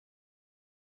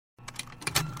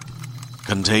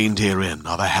Contained herein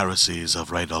are the heresies of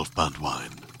Radolf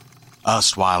Burntwine,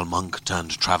 erstwhile monk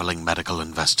turned traveling medical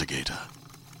investigator.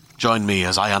 Join me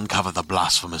as I uncover the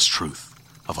blasphemous truth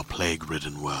of a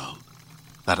plague-ridden world,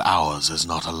 that ours is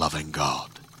not a loving God,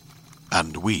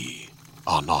 and we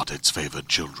are not its favored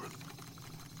children.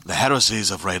 The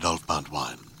heresies of Radolf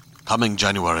Burntwine, coming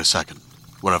January 2nd,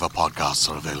 wherever podcasts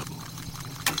are available.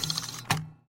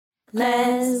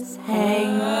 Let's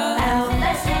hang out.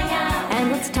 Let's hang out. And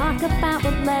let's talk about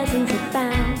what lessons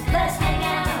about. Let's hang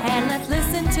out. And let's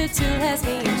listen to two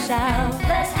lesbians shout.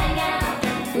 Let's hang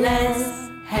out. Let's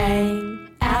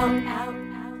hang out.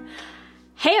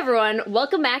 Hey everyone,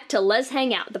 welcome back to Let's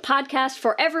Hang Out, the podcast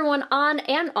for everyone on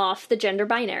and off the gender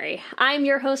binary. I'm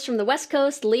your host from the West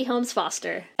Coast, Lee Holmes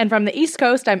Foster. And from the East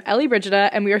Coast, I'm Ellie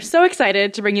Brigida, and we are so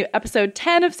excited to bring you episode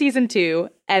 10 of season 2,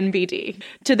 NBD.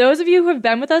 To those of you who have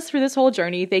been with us through this whole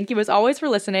journey, thank you as always for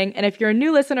listening, and if you're a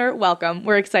new listener, welcome.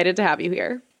 We're excited to have you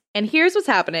here. And here's what's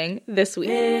happening this week.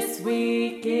 This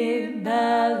week in the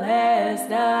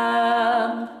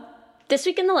Lesdom. This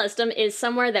week in the Lesdom is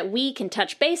somewhere that we can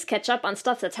touch base, catch up on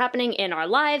stuff that's happening in our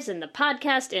lives, in the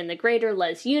podcast, in the greater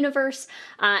Les universe,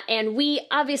 and we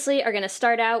obviously are going to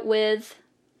start out with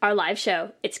our live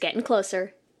show. It's getting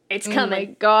closer. It's coming. Oh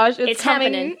my gosh, it's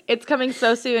coming. Happening. It's coming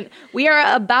so soon. We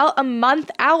are about a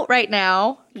month out right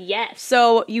now. Yes.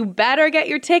 So you better get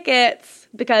your tickets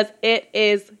because it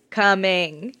is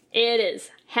coming. It is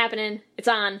happening. It's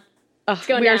on. It's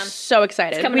going we down. are so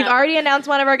excited. coming We've up. already announced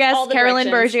one of our guests, All the Carolyn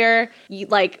directions.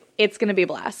 Bergier. It's going to be a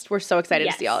blast. We're so excited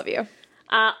Yes. to see all of you.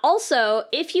 Also,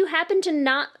 if you happen to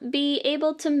not be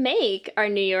able to make our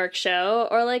New York show,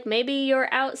 or maybe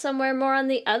you're out somewhere more on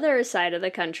the other side of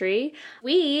the country,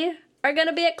 we are going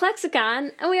to be at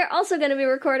Klexicon, and we are also going to be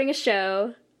recording a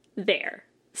show there.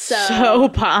 So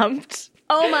pumped.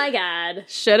 Oh my god.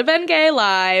 Should have been gay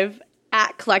live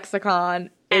at Klexicon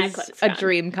is Klexicon. a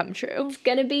dream come true.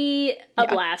 Gonna be a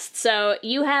blast. So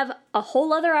you have a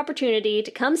whole other opportunity to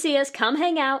come see us, come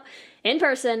hang out in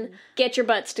person, get your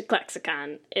butts to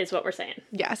Klexicon, is what we're saying.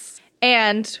 Yes.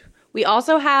 And we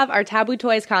also have our Taboo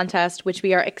Toys contest, which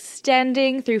we are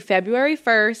extending through February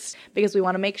 1st because we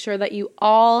want to make sure that you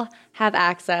all have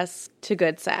access to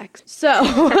good sex. So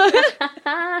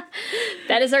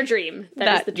That is our dream.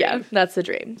 That is the dream. Yeah, that's the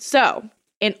dream. So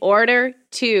in order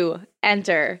to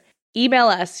enter, email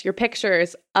us your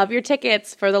pictures of your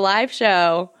tickets for the live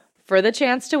show for the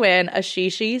chance to win a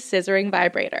Shishi scissoring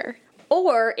vibrator.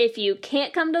 Or if you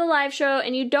can't come to the live show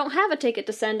and you don't have a ticket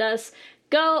to send us,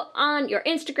 go on your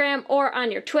Instagram or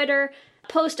on your Twitter,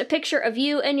 post a picture of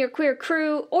you and your queer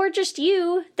crew, or just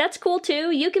you. That's cool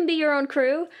too. You can be your own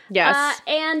crew. Yes.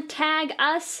 And tag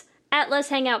us at Let's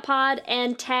Hang Out Pod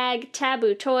and tag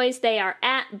Taboo Toys. They are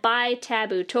at Buy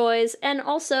Taboo Toys, and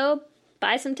also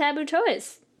buy some Taboo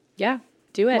Toys. Yeah,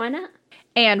 do it. Why not?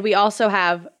 And we also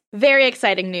have very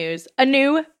exciting news, a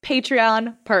new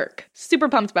Patreon perk. Super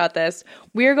pumped about this.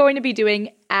 We're going to be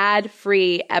doing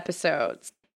ad-free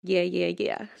episodes.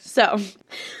 Yeah. So,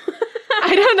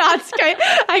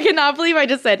 I cannot believe I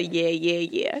just said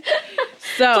yeah.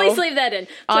 So, Please leave that in.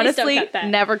 Please honestly, don't cut that.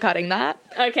 never cutting that.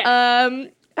 Okay.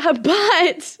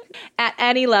 But at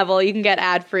any level, you can get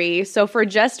ad-free. So for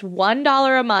just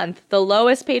 $1 a month, the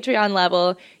lowest Patreon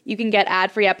level, you can get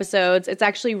ad-free episodes. It's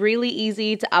actually really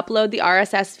easy to upload the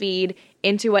RSS feed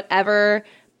into whatever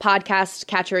podcast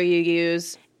catcher you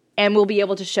use, and we'll be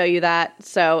able to show you that.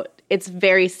 So it's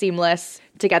very seamless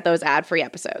to get those ad-free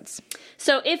episodes.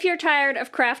 So if you're tired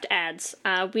of craft ads,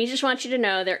 we just want you to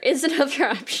know there is another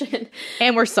option.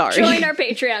 And we're sorry. Join our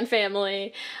Patreon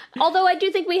family. Although I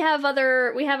do think we have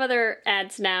other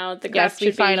ads now. The Yes, craft we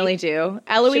should finally be, do. should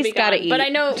Eloise be gotta gone. eat. But I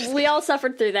know we all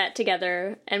suffered through that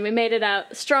together, and we made it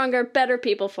out stronger, better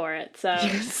people for it. So,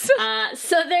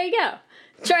 so there you go.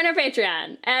 Join our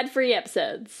Patreon. Ad-free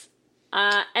episodes.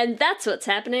 And that's what's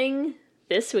happening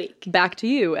this week. Back to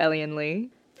you, Ellie and Lee.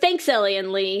 Thanks, Ellie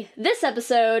and Lee. This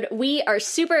episode, we are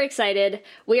super excited.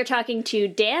 We are talking to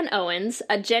Dan Owens,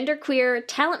 a genderqueer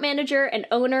talent manager and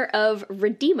owner of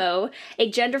Radimo, a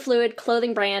gender-fluid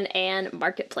clothing brand and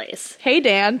marketplace. Hey,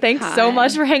 Dan. Thanks so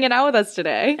much for hanging out with us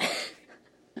today.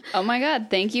 Oh my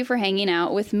god, thank you for hanging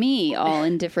out with me all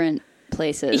in different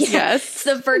places. Yes. It's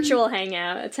the virtual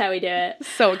hangout. That's how we do it.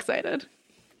 So excited.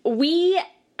 We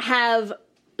have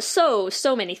so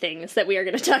many things that we are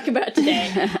going to talk about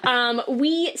today.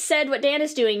 We said what Dan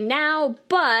is doing now,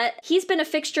 but he's been a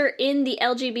fixture in the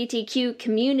LGBTQ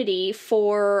community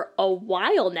for a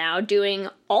while now, doing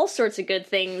all sorts of good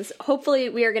things. Hopefully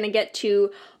we are going to get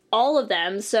to all of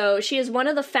them. So she is one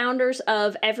of the founders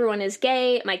of Everyone is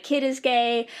Gay, My Kid is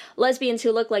Gay, Lesbians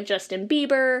Who Look Like Justin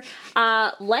Bieber.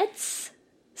 Let's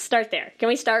start there. Can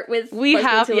we start with We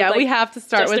have to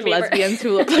start Justin with Bieber? lesbians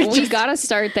who look like We gotta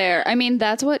start there. I mean,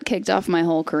 that's what kicked off my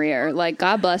whole career. Like,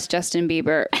 God bless Justin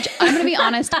Bieber. I'm gonna be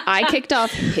honest, I kicked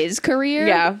off his career.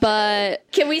 Yeah. But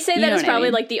Can we say You that know is what I probably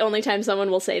mean. like the only time someone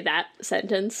will say that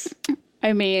sentence?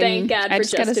 I mean, Thank God I for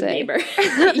just gotta Justin say,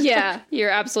 Bieber. yeah,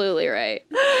 you're absolutely right.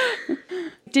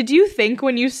 Did you think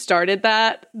when you started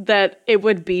that it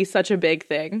would be such a big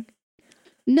thing?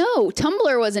 No,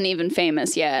 Tumblr wasn't even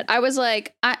famous yet. I was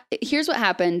like, here's what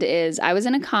happened is I was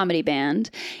in a comedy band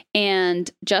and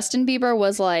Justin Bieber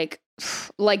was like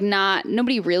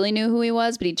nobody really knew who he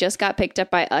was, but he just got picked up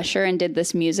by Usher and did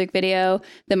this music video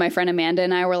that my friend Amanda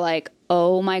and I were like,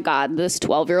 oh my God, this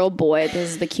 12-year-old boy,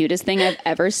 this is the cutest thing I've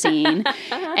ever seen.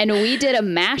 And we did a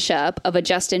mashup of a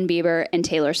Justin Bieber and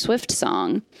Taylor Swift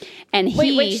song. And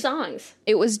Wait, which songs?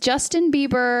 It was Justin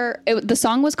Bieber. The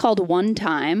song was called One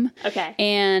Time. Okay.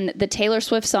 And the Taylor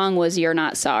Swift song was You're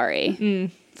Not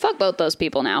Sorry. Fuck both those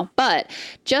people now. But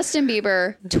Justin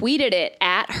Bieber tweeted it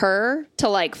at her to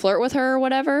like flirt with her or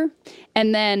whatever.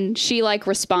 And then she like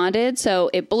responded. So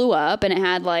it blew up and it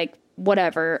had like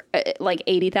whatever, like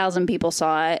 80,000 people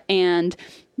saw it. And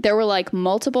there were like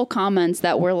multiple comments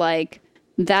that were like,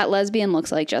 that lesbian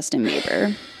looks like Justin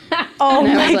Bieber. Oh And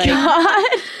I my was like,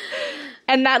 God.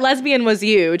 And that lesbian was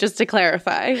you, just to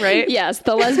clarify, right? Yes,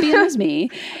 the lesbian was me.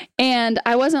 And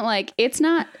I wasn't like, it's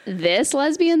not this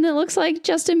lesbian that looks like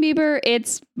Justin Bieber.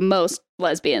 It's most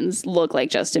lesbians look like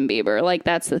Justin Bieber. Like,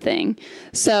 that's the thing.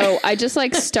 So I just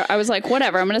like, I was like,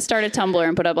 whatever, I'm going to start a Tumblr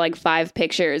and put up like 5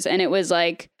 pictures. And it was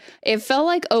like, it felt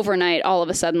like overnight, all of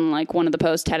a sudden, like one of the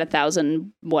posts had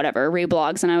 1,000 whatever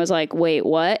reblogs. And I was like, wait,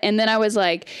 what? And then I was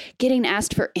like getting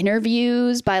asked for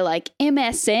interviews by like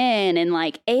MSN and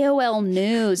like AOL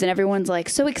News. And everyone's like,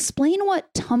 so explain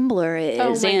what Tumblr is.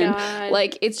 Oh my and God.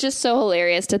 like, it's just so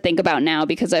hilarious to think about now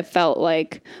because I felt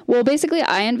like, well, basically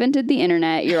I invented the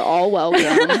internet. You're all welcome. And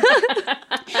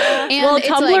Well, it's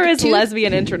Tumblr like is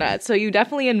lesbian internet, so you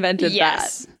definitely invented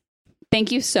Yes.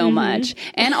 Thank you so much.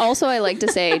 And also, I like to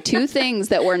say 2 things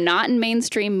that were not in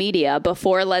mainstream media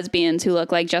before lesbians who look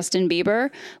like Justin Bieber: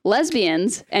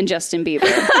 lesbians and Justin Bieber.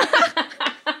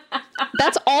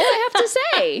 That's all I have to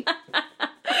say.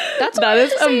 That's all That I have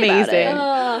is to say about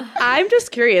amazing. it. I'm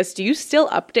just curious, do you still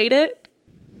update it?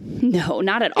 No,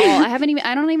 not at all. I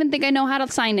don't even think I know how to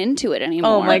sign into it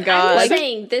anymore. Oh my God. I'm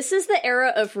saying this is the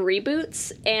era of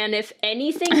reboots, and if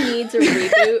anything needs a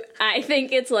reboot, I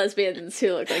think it's lesbians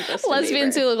who look like Justin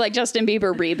Lesbians Bieber. who look like Justin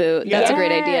Bieber reboot. That's a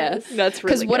great idea. That's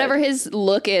really Because whatever his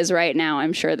look is right now,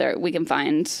 I'm sure we can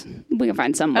find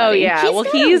somebody. Oh yeah, He's well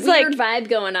got he's a like, weird vibe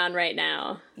going on right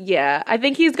now. yeah, I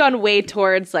think he's gone way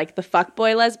towards like the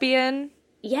fuckboy lesbian.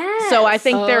 Yeah. So I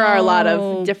think there are a lot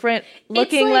of different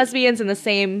looking like- lesbians in the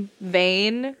same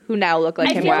vein who now look like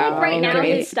I him. feel like right Wow, now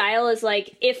great. his style is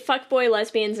like if fuckboy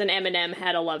lesbians and Eminem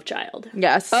had a love child.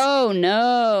 Yes. Oh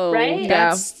no! Right?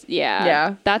 That's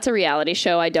Yeah. That's a reality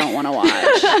show I don't want to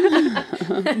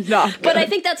watch. Not good. But I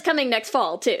think that's coming next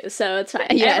fall too, so it's fine.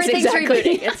 Yes, Everything's exactly.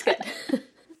 rebooting. It's good.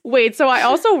 Wait, so I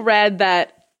also read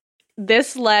that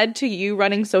this led to you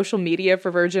running social media for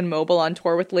Virgin Mobile on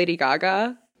tour with Lady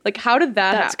Gaga. Like, how did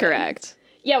that That's happen? correct.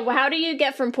 Yeah, well, how do you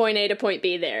get from point A to point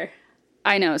B there?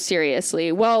 I know,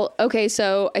 seriously. Well, okay,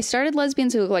 so I started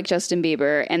Lesbians Who Look Like Justin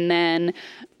Bieber, and then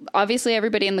obviously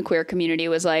everybody in the queer community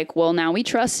was like, well, now we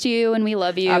trust you and we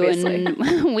love you Obviously.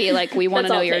 and we want to That's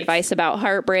know all it your takes. advice about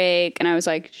heartbreak. And I was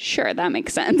like, sure, that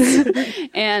makes sense.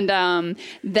 And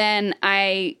then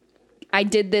I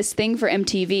did this thing for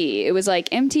MTV. It was like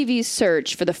MTV's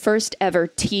search for the first ever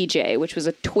TJ, which was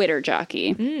a Twitter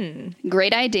jockey.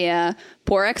 Great idea,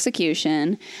 poor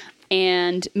execution.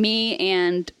 And me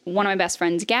and one of my best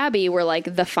friends, Gabby, were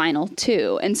like the final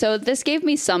 2. And so this gave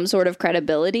me some sort of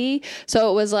credibility. So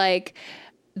it was like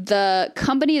the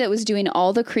company that was doing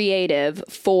all the creative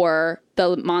for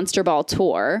the Monster Ball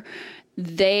tour,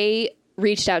 they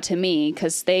reached out to me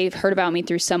because they've heard about me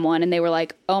through someone and they were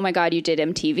like, oh my God, you did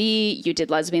MTV, you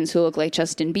did Lesbians Who Look Like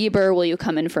Justin Bieber, will you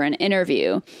come in for an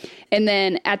interview? And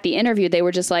then at the interview, they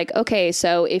were just like, okay,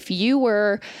 so if you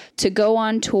were to go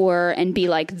on tour and be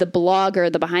like the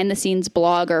blogger, the behind the scenes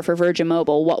blogger for Virgin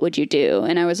Mobile, what would you do?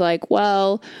 And I was like,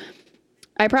 well,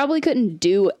 I probably couldn't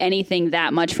do anything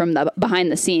that much from the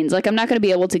behind the scenes. Like, I'm not going to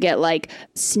be able to get like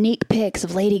sneak pics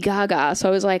of Lady Gaga. So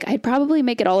I was like, I'd probably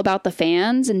make it all about the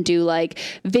fans and do like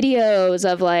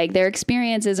videos of like their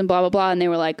experiences and blah, blah, blah. And they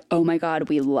were like, oh my God,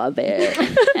 we love it.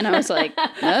 And I was like,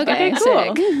 okay,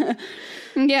 cool. sick.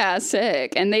 Yeah,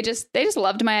 sick. And they just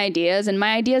loved my ideas. And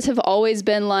my ideas have always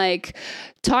been like,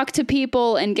 talk to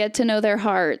people and get to know their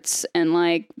hearts. And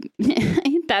like,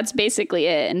 that's basically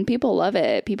it. And people love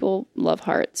it. People love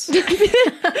hearts.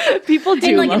 People do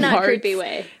In like love a not hearts. creepy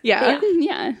way. Yeah.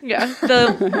 Yeah. Yeah.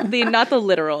 The not the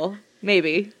literal,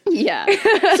 maybe. Yeah.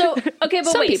 So okay, but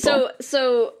Some wait. people.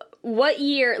 So what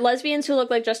year Lesbians Who Look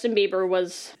Like Justin Bieber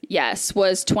was? Yes,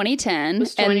 was 2010.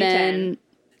 Was And 2010. then,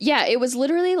 yeah, it was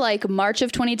literally like March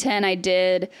of 2010, I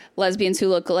did Lesbians Who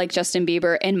Look Like Justin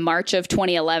Bieber. In March of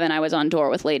 2011, I was on tour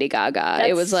with Lady Gaga.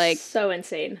 It was like, so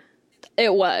insane.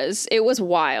 it was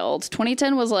wild.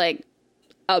 2010 was like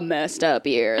a messed up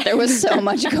year. There was so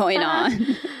much going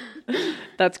on.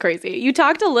 That's crazy. You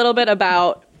talked a little bit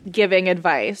about giving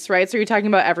advice, right? So you're talking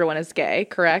about everyone is gay,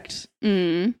 correct?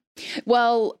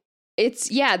 Well,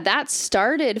 that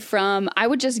started from, I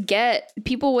would just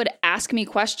people would ask me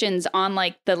questions on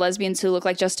like the Lesbians Who Look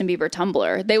Like Justin Bieber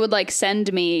Tumblr. They would like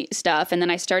send me stuff, and then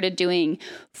I started doing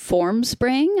Form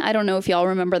Spring. I don't know if y'all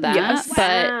remember that, Yes.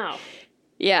 but Wow.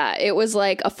 yeah, it was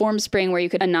like a form spring where you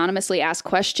could anonymously ask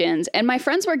questions. And my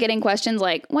friends were getting questions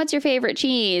like, what's your favorite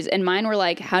cheese? And mine were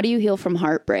like, how do you heal from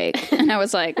heartbreak? And I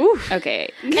was like,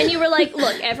 okay. And you were like,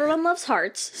 look, everyone loves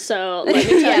hearts, so let me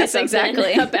tell you Yes, something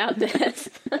exactly. about this.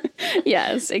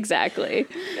 Yes, exactly.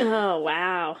 Oh,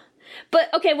 wow.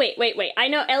 But okay, wait. I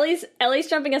know Ellie's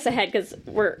jumping us ahead because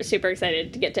we're super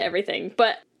excited to get to everything.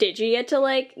 But did you get to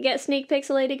like get sneak pics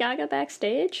of Lady Gaga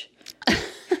backstage?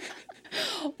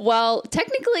 Well,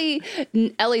 technically,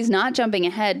 Ellie's not jumping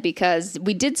ahead because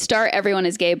we did start Everyone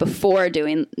Is Gay before I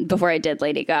did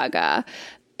Lady Gaga.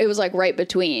 It was like right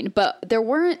between, but there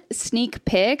weren't sneak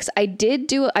pics. I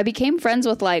became friends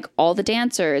with like all the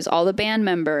dancers, all the band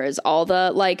members, all the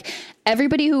like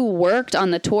everybody who worked on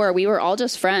the tour. We were all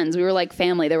just friends. We were like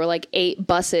family. There were like 8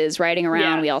 buses riding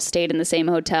around. Yeah. We all stayed in the same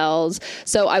hotels.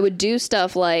 So I would do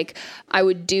stuff like I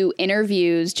would do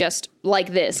interviews just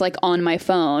like this, like on my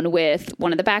phone with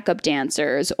one of the backup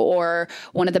dancers or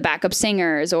one of the backup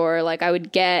singers, or like I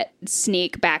would get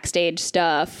sneak backstage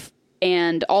stuff.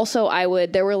 And also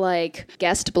there were like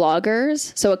guest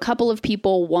bloggers. So a couple of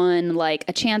people won like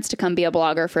a chance to come be a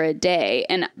blogger for a day.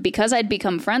 And because I'd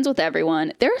become friends with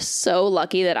everyone, they're so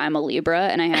lucky that I'm a Libra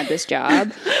and I had this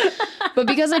job. But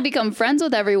because I'd become friends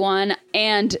with everyone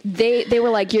and they were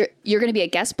like, you're going to be a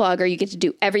guest blogger. You get to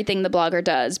do everything the blogger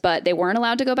does. But they weren't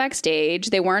allowed to go backstage.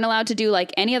 They weren't allowed to do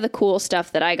like any of the cool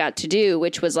stuff that I got to do,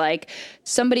 which was like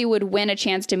somebody would win a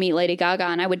chance to meet Lady Gaga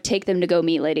and I would take them to go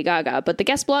meet Lady Gaga. But the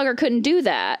guest blogger couldn't do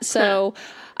that. So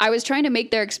I was trying to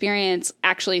make their experience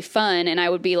actually fun. And I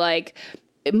would be like,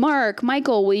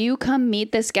 Michael, will you come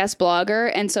meet this guest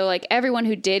blogger? And so like everyone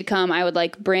who did come, I would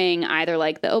like bring either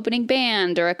like the opening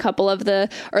band or a couple of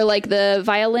or like the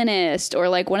violinist or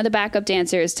like one of the backup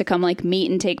dancers to come like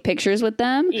meet and take pictures with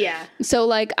them. Yeah. So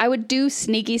like I would do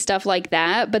sneaky stuff like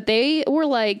that, but they were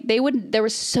like, there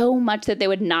was so much that they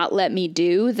would not let me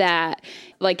do that.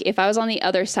 Like if I was on the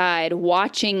other side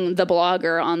watching the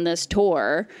blogger on this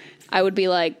tour, I would be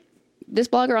like, this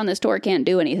blogger on this tour can't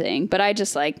do anything, but I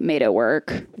just like made it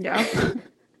work. Yeah.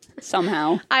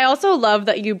 Somehow. I also love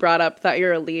that you brought up that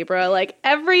you're a Libra. Like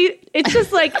it's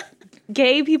just like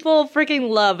gay people freaking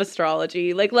love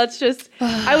astrology. Like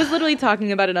I was literally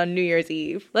talking about it on New Year's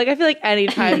Eve. Like I feel like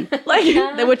anytime,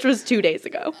 like which was 2 days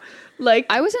ago. Like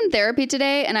I was in therapy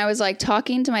today and I was like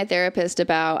talking to my therapist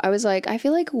I was like, I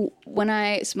feel like when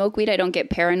I smoke weed, I don't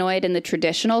get paranoid in the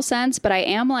traditional sense, but I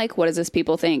am like, what does this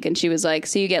people think? And she was like,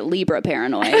 so you get Libra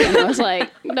paranoid. And I was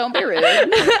like, don't be rude.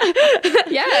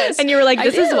 Yes. and you were like,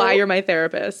 this is why you're my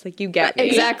therapist. Like you get me.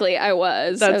 Exactly. I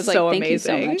was. I was like, so thank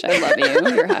amazing. you so much. I love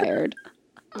you. You're hired.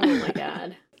 Oh my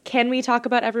God. Can we talk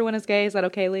about Everyone Is Gay? Is that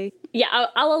okay, Lee? Yeah,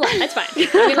 I'll allow. That's fine.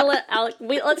 I'm gonna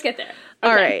let's get there. Okay,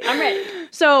 All right. I'm ready.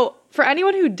 So for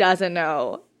anyone who doesn't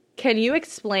know, can you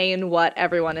explain what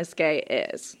Everyone Is Gay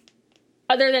is?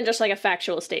 Other than just like a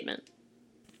factual statement.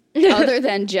 Other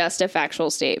than just a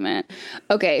factual statement.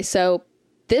 Okay, so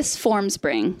this form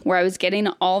spring where I was getting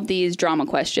all these drama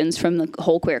questions from the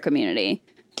whole queer community,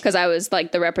 because I was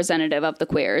like the representative of the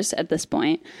queers at this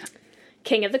point.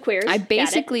 King of the queers. I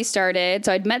basically started,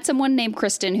 so I'd met someone named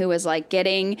Kristen who was like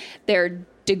getting their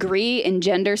degree in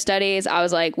gender studies. I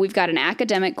was like, we've got an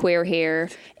academic queer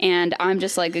here, and I'm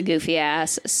just like a goofy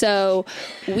ass. So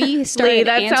we started Lee,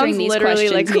 that answering sounds these literally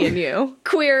questions. like me and you.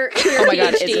 Queer Oh my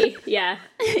God, is PhD. Yeah.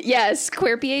 Yes,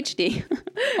 queer PhD.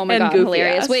 Oh my And God, goofy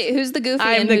hilarious. ass. Wait, who's the goofy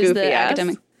I'm and the who's goofy the ass.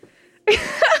 academic?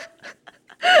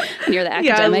 And you're the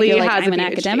Yeah, academic. Lee You're like, has I'm a an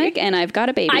PhD. academic and I've got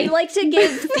a baby. I like to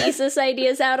give thesis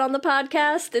ideas out on the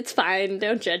podcast. It's fine.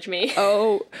 Don't judge me.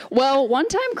 Oh, well, one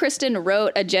time Kristen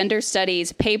wrote a gender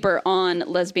studies paper on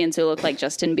lesbians who look like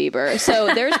Justin Bieber.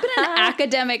 So there's been an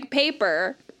academic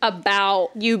paper about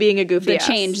You being a goofy the ass.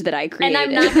 change that I created.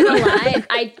 And I'm not gonna lie,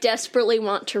 I desperately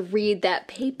want to read that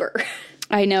paper.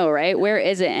 I know, right? Where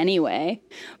is it anyway?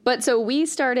 But so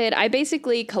I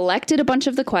basically collected a bunch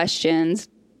of the questions.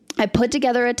 I put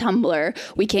together a Tumblr.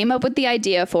 We came up with the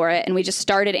idea for it, and we just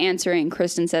started answering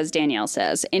Kristen Says, Danielle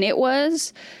Says. And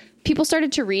people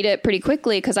started to read it pretty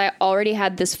quickly because I already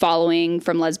had this following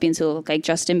from lesbians who look like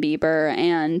Justin Bieber.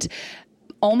 And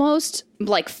almost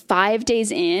like 5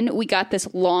 days in, we got this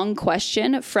long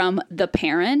question from the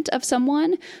parent of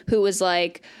someone who was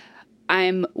like,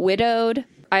 I'm widowed.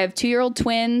 I have 2-year-old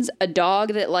twins, a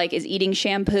dog that like is eating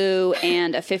shampoo,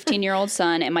 and a 15-year-old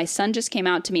son. And my son just came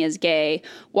out to me as gay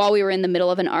while we were in the middle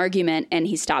of an argument, and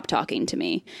he stopped talking to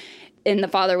me. And the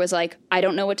father was like, I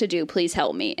don't know what to do. Please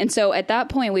help me. And so at that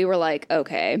point, we were like,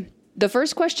 okay. The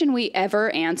first question we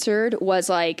ever answered was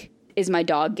like, is my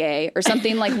dog gay or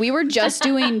something? Like, we were just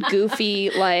doing goofy,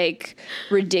 like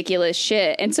ridiculous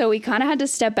shit. And so we kind of had to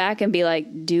step back and be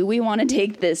like, do we want to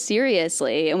take this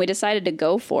seriously? And we decided to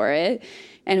go for it.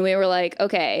 And we were like,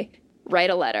 okay,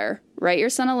 write your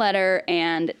son a letter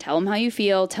and tell him how you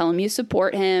feel, tell him you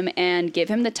support him, and give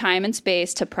him the time and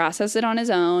space to process it on his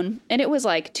own. And it was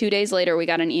like 2 days later, we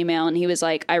got an email and he was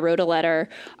like, I wrote a letter.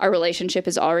 Our relationship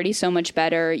is already so much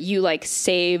better. You like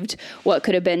saved what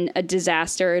could have been a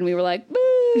disaster. And we were like,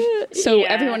 boo. So Yeah.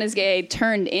 Everyone is Gay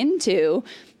turned into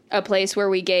a place where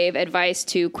we gave advice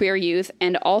to queer youth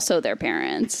and also their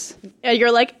parents. And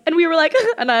you're like, and we were like,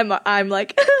 and I'm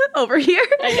like over here.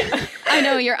 I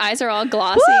know your eyes are all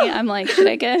glossy. I'm like, should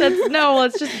I get? No,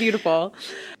 it's just beautiful.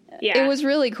 Yeah. It was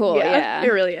really cool. Yeah.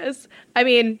 It really is. I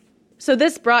mean, so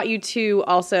this brought you to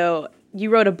also, you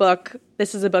wrote a book.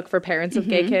 This is a book for parents of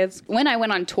gay kids. When I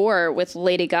went on tour with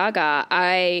Lady Gaga,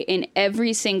 in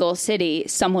every single city,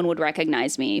 someone would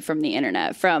recognize me from the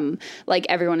internet, from like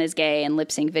Everyone is Gay and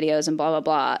lip sync videos and blah, blah,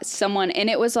 blah. And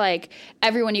it was like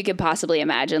everyone you could possibly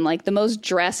imagine, like the most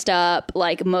dressed up,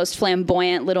 like most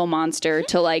flamboyant little monster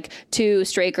to like 2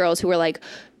 straight girls who were like,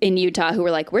 in Utah who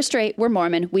were like, we're straight, we're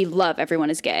Mormon, we love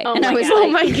Everyone is Gay. And I was like, Oh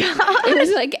my God. it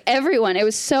was like everyone. It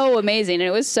was so amazing and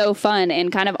it was so fun.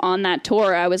 And kind of on that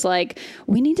tour, I was like,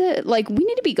 we need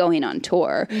to be going on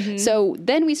tour. So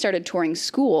then we started touring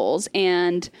schools,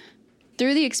 and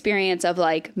through the experience of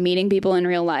like meeting people in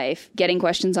real life, getting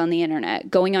questions on the internet,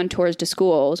 going on tours to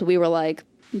schools, we were like,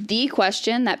 the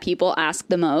question that people ask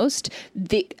the most,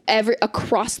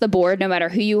 across the board, no matter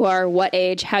who you are, what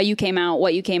age, how you came out,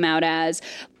 what you came out as,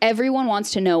 everyone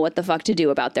wants to know what the fuck to do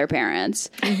about their parents.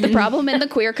 The problem in the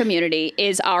queer community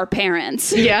is our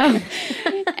parents. Yeah.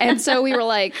 And so we were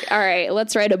like, all right,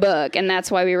 let's write a book. And that's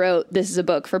why we wrote, this is a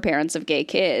book for parents of gay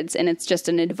kids. And it's just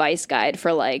an advice guide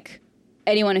for like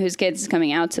anyone whose kids is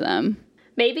coming out to them.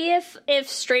 Maybe if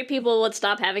straight people would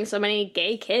stop having so many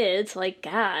gay kids, like,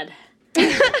 God.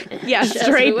 Yeah, Just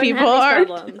straight we wouldn't people have these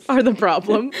problems. are the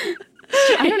problem.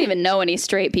 I don't even know any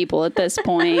straight people at this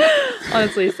point.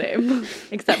 Honestly, same.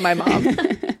 Except my mom.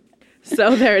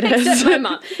 So there it is. Except my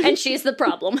mom. And she's the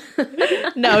problem.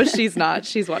 No, she's not.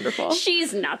 She's wonderful.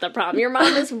 She's not the problem. Your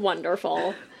mom is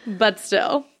wonderful. But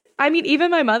still. I mean,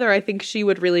 even my mother, I think she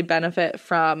would really benefit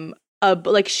from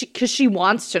because she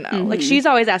wants to know. Like, she's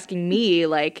always asking me,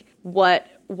 like, what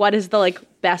is the like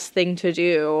best thing to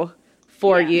do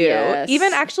for you? Yes.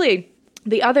 Even actually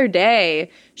the other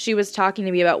day, she was talking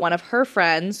to me about one of her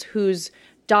friends whose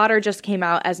daughter just came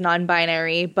out as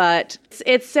non-binary, but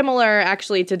it's similar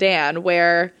actually to Dan,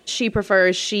 where she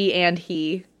prefers she and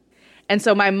he. And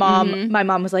so my mom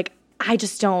was like, I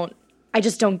just don't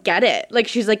get it. Like,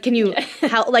 she's like, can you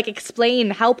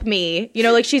help me? You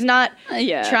know, like, she's not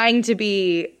trying to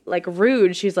be like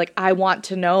rude. She's like, I want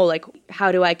to know, like,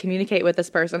 how do I communicate with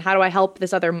this person? How do I help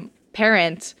this other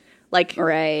parent, like,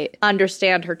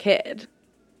 understand her kid?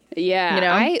 Yeah. You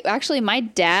know? My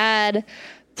dad,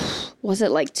 was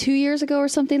it like 2 years ago or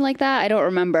something like that? I don't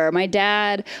remember. My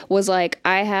dad was like,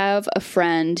 I have a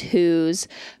friend whose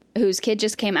kid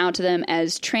just came out to them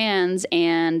as trans,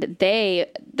 and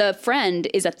the friend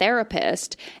is a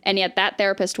therapist, and yet that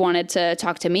therapist wanted to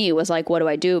talk to me, was like, what do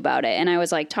I do about it? And I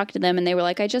was like, talk to them, and they were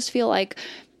like, I just feel like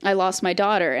I lost my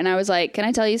daughter. And I was like, can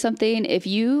I tell you something? If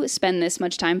you spend this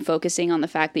much time focusing on the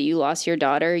fact that you lost your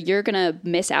daughter, you're going to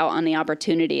miss out on the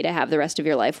opportunity to have the rest of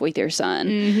your life with your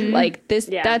son. Like,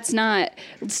 that's not,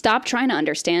 stop trying to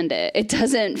understand it. It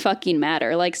doesn't fucking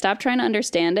matter. Like, stop trying to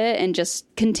understand it and just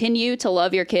continue to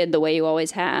love your kid the way you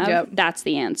always have. Yep. That's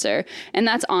the answer. And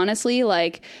that's honestly,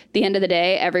 like, the end of the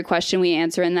day, every question we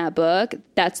answer in that book,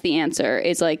 that's the answer.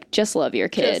 Is like, just love your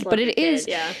kid. But it is,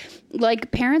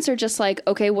 like, parents are just like,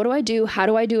 okay, what do I do? How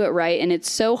do I do it right? And it's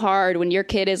so hard when your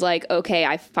kid is like, okay,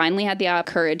 I finally had the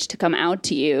courage to come out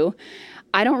to you.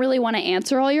 I don't really want to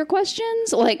answer all your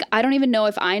questions. Like, I don't even know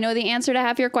if I know the answer to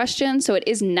half your questions. So it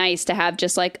is nice to have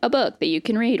just like a book that you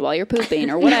can read while you're pooping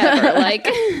or whatever. Like,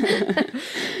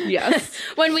 Yes.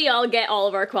 When we all get all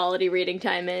of our quality reading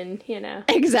time in, you know.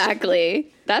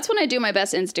 exactly. That's when I do my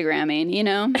best Instagramming, you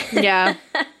know? Yeah.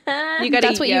 You gotta,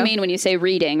 That's what you mean when you say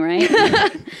reading, right?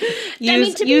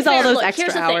 Use, to be use all fair, those look, extra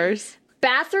here's the thing. hours.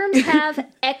 Bathrooms have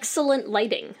excellent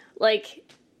lighting. Like,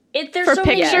 there's For so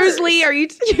many pictures, mirrors. Lee, are you...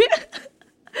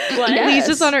 What? Yeah. Lee's Yes.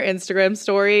 just on her Instagram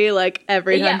story, like,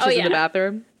 every time Yeah, she's oh, in the yeah.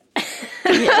 bathroom.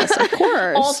 Yes, of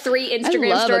course. All 3 Instagram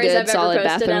love a stories good I've ever solid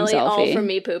posted, bathroom Ellie, all selfie. from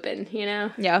me pooping, you know?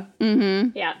 Yeah.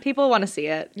 Yeah. People want to see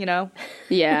it, you know?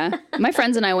 Yeah. My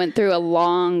friends and I went through a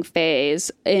long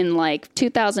phase in like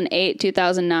 2008,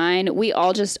 2009.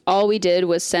 All we did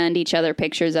was send each other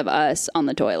pictures of us on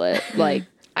the toilet. Like,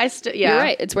 Yeah. you're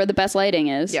right. It's where the best lighting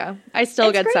is. Yeah. I still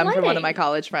It's get great some from one lighting. of my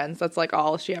college friends. That's like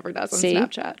all she ever does on See?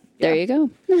 Snapchat. There you go.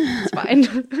 It's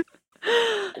fine.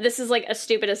 This is like a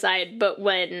stupid aside, but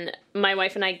when my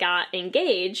wife and I got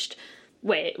engaged,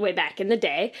 way back in the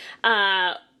day,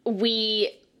 the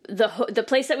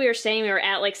place that we were staying, we were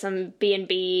at like some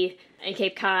B&B in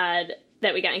Cape Cod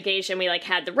that we got engaged, and we like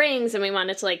had the rings, and we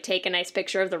wanted to like take a nice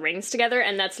picture of the rings together,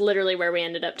 and that's literally where we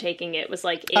ended up taking it, was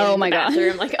like in Oh the my God.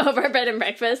 bathroom, like over our bed and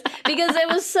breakfast, because it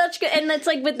was such good, and it's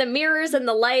like with the mirrors and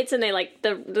the lights, and they like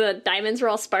the diamonds were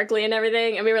all sparkly and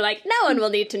everything, and we were like, no one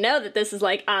will need to know that this is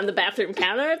like on the bathroom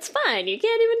counter. It's fine, you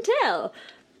can't even tell.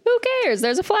 Who cares?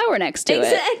 There's a flower next to it.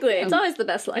 Exactly, it's always the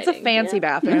best lighting. It's a fancy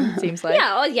bathroom, it seems like.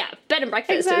 Yeah, oh yeah, bed and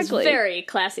breakfast Exactly. is very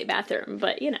classy bathroom,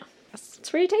 but you know,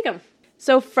 it's where you take them.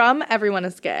 So from Everyone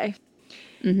is Gay,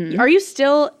 are you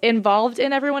still involved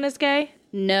in Everyone is Gay?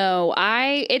 No,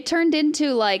 it turned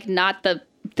into like not the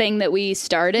thing that we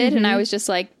started, and I was just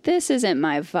like, this isn't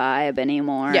my vibe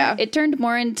anymore. Yeah. It turned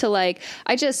more into like,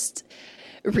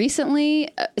 recently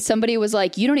somebody was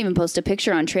like, you don't even post a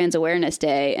picture on Trans Awareness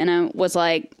Day, and I was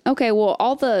like, okay, well,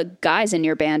 all the guys in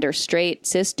your band are straight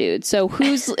cis dudes, so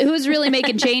who's really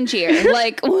making change here?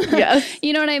 Like, Yes.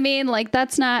 you know what I mean? Like,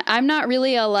 I'm not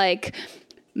really a like,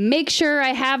 make sure I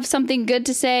have something good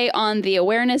to say on the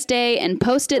awareness day and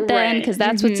post it then, Right. because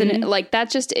that's what's in it. Like, that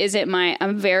just isn't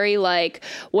I'm very like,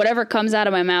 whatever comes out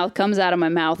of my mouth on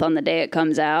the day it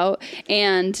comes out.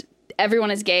 And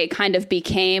Everyone is Gay kind of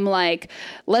became like,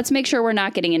 let's make sure we're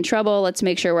not getting in trouble. Let's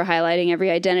make sure we're highlighting every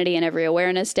identity and every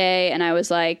awareness day. And I was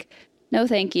like, no,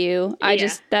 thank you.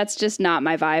 That's just not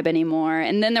my vibe anymore.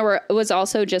 And then was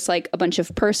also just like a bunch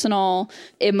of personal,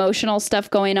 emotional stuff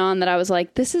going on that I was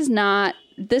like, this isn't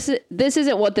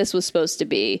what this was supposed to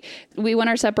be. We went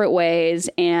our separate ways,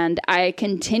 and I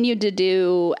continued to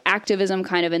do activism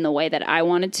kind of in the way that I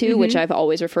wanted to, which I've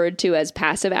always referred to as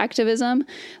passive activism.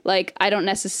 Like, I don't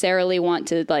necessarily want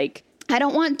to I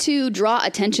don't want to draw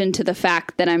attention to the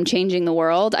fact that I'm changing the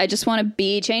world. I just want to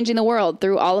be changing the world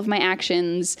through all of my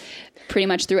actions, pretty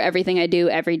much through everything I do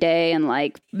every day. And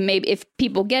like, maybe if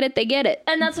people get it, they get it.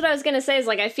 And that's what I was gonna say, is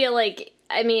like, I feel like,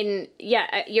 I mean,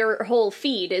 yeah, your whole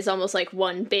feed is almost like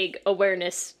one big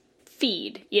awareness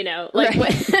feed, you know, like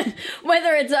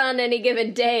whether it's on any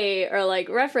given day or like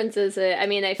references it. I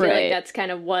mean, I feel Right. like that's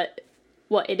kind of what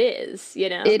it is, you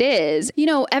know? It is. You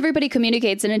know, everybody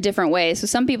communicates in a different way. So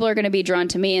some people are going to be drawn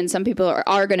to me, and some people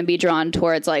are going to be drawn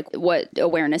towards like, what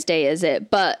awareness day is it?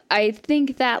 But I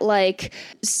think that like,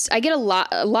 I get a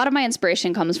lot of my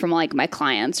inspiration comes from like my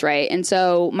clients, right? And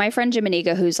so my friend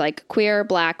Jiminika, who's like queer,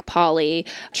 Black, poly,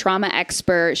 trauma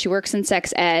expert, she works in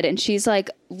sex ed, and she's like,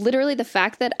 literally the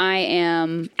fact that I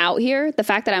am out here, the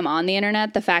fact that I'm on the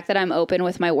internet, the fact that I'm open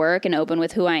with my work and open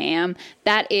with who I am,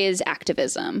 that is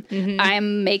activism.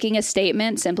 I'm making a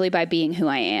statement simply by being who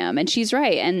I am. And she's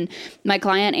right. And my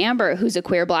client Amber, who's a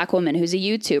queer Black woman, who's a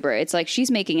YouTuber, it's like she's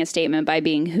making a statement by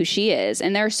being who she is.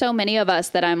 And there are so many of us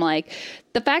that I'm like,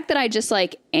 the fact that I just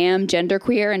like am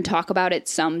genderqueer and talk about it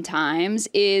sometimes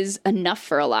is enough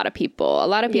for a lot of people. A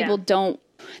lot of people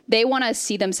they want to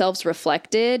see themselves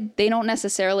reflected. They don't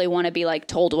necessarily want to be like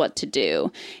told what to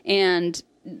do. And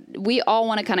we all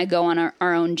want to kind of go on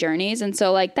our own journeys. And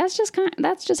so like, that's just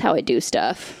how I do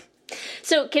stuff.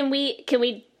 So can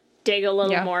we dig a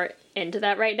little more into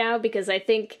that right now? Because I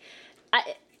think,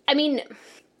 I mean,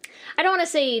 I don't want to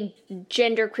say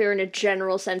genderqueer in a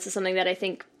general sense is something that I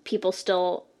think people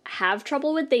still have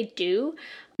trouble with. They do.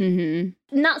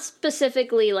 Mm-hmm. Not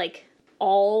specifically like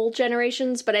all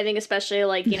generations, but I think especially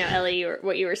like, you know, Ellie,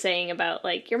 what you were saying about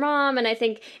like your mom, and I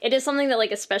think it is something that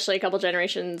like especially a couple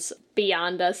generations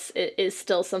beyond us is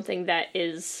still something that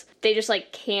is, they just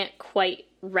like can't quite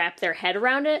wrap their head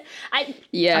around it.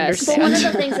 Yes. But one of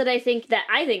the things that I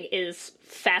think is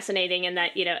fascinating and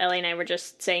that, Ellie and I were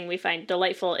just saying we find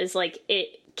delightful is like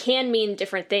it can mean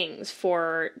different things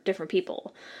for different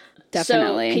people.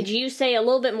 Definitely. So could you say a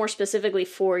little bit more specifically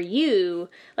for you,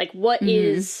 like what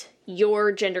is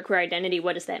your genderqueer identity?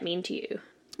 What does that mean to you?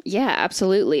 Yeah,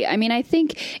 absolutely. I mean, I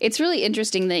think it's really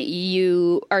interesting that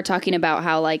you are talking about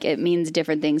how like it means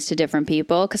different things to different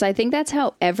people, because I think that's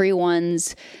how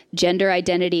everyone's gender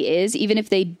identity is, even if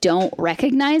they don't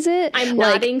recognize it. I'm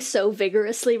nodding so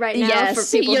vigorously right now. Yes,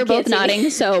 for people you're who both can't see nodding me.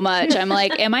 so much. I'm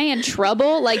like, am I in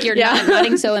trouble? Like you're not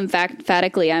nodding so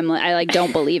emphatically. I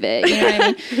don't believe it. You know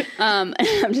what I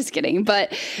mean? I'm just kidding.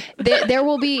 But there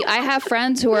will be. I have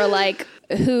friends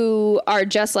who are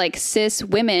just like cis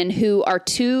women who are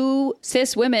two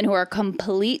cis women who are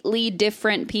completely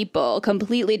different people,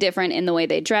 completely different in the way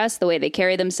they dress, the way they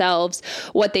carry themselves,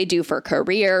 what they do for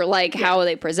career, like how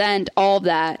they present, all of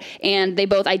that. And they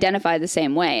both identify the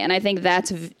same way. And I think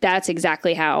that's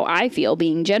exactly how I feel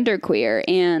being genderqueer.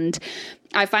 And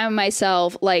I find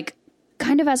myself like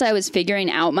kind of as I was figuring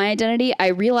out my identity, I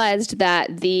realized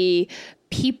that the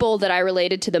people that I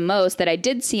related to the most that I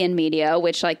did see in media,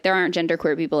 which like there aren't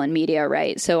genderqueer people in media,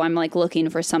 right? So I'm like looking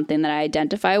for something that I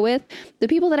identify with. The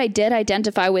people that I did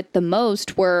identify with the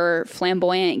most were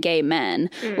flamboyant gay men.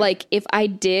 Like if I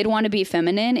did want to be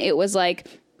feminine, it was like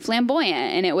flamboyant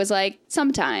and it was like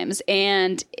sometimes.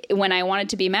 And when I wanted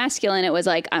to be masculine, it was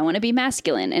like I want to be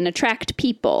masculine and attract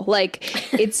people.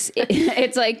 Like it's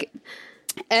like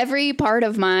every part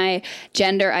of my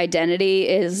gender identity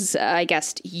is, I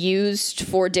guess, used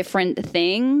for different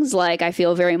things. Like, I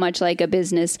feel very much like a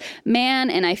business man,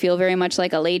 and I feel very much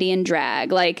like a lady in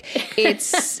drag. Like,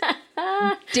 it's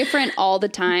different all the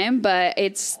time, but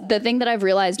it's the thing that I've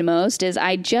realized most is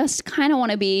I just kind of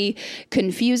want to be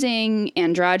confusing,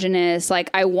 androgynous. Like,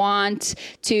 I want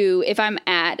to, if I'm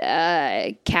at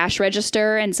a cash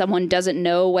register and someone doesn't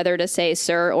know whether to say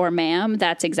sir or ma'am,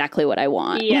 that's exactly what I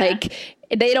want. Yeah. Like,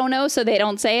 they don't know, so they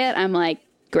don't say it. I'm like,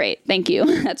 great, thank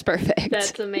you. That's perfect.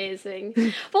 That's amazing.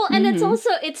 Well, and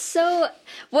it's so,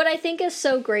 what I think is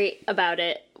so great about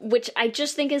it, which I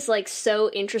just think is like so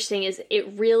interesting, is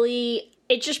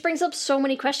it just brings up so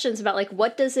many questions about like,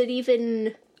 what does it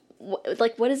even,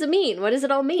 like, what does it mean? What does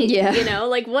it all mean? Yeah. You know,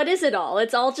 like, what is it all?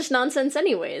 It's all just nonsense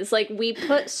anyways. Like, we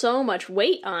put so much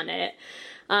weight on it.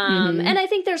 And I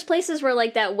think there's places where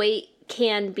like that weight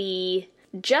can be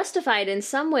justified in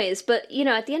some ways, but you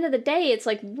know, at the end of the day, it's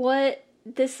like,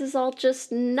 this is all just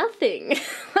nothing.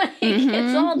 Like,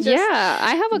 it's all just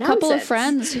I have a couple of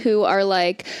friends who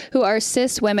are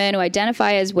cis women who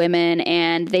identify as women,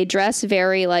 and they dress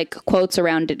very like quotes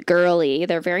around it girly.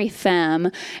 They're very femme,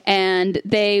 and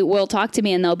they will talk to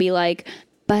me and they'll be like,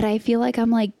 but I feel like I'm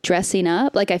like dressing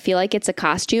up. Like I feel like it's a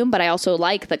costume, but I also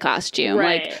like the costume.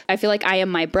 Right. Like I feel like I am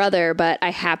my brother, but I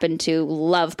happen to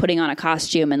love putting on a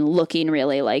costume and looking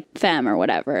really like femme or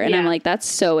whatever. And I'm like, that's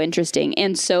so interesting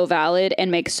and so valid and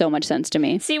makes so much sense to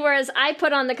me. See, whereas I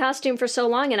put on the costume for so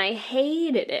long and I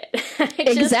hated it.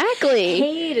 Exactly.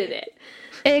 Hated it.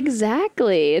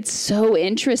 Exactly. It's so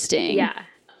interesting. Yeah.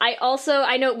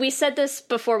 I know we said this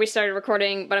before we started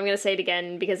recording, but I'm going to say it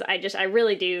again because I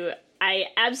really do. I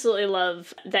absolutely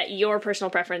love that your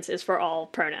personal preference is for all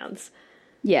pronouns.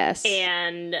 Yes.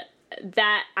 And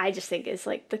that I just think is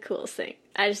like the coolest thing.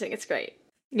 I just think it's great.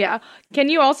 Yeah. Can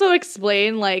you also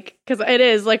explain, like, because it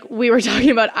is like we were talking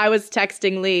about, I was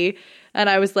texting Lee and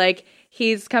I was like,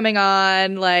 he's coming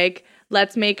on, like,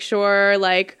 let's make sure,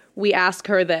 like, we ask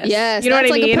her this. Yes. You know that's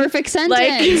what I like mean? a perfect sentence.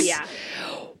 Like, yeah.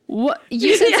 What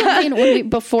you said something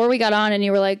before we got on, and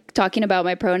you were like talking about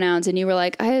my pronouns, and you were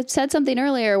like, I had said something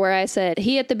earlier where I said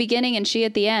he at the beginning and she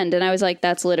at the end, and I was like,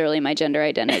 that's literally my gender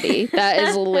identity. That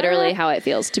is literally how it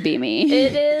feels to be me.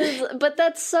 It is, but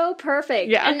that's so perfect.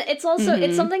 Yeah. And it's also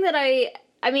it's something that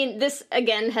I mean, this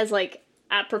again has like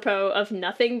apropos of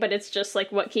nothing, but it's just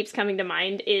like what keeps coming to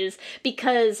mind is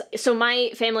because so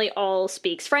my family all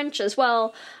speaks French as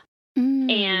well.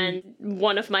 And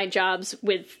one of my jobs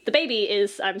with the baby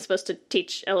is I'm supposed to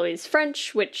teach Eloise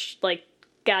French, which, like,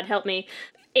 God help me.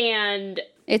 And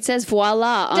it says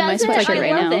voila on my Does it? sweatshirt I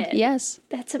right love now. it. Yes.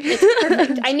 it's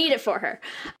perfect. I need it for her.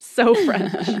 So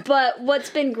French. But what's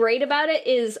been great about it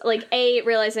is, like, A,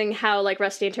 realizing how, like,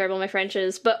 rusty and terrible my French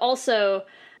is, but also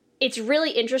it's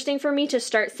really interesting for me to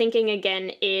start thinking again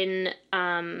in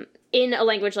a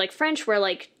language like French where,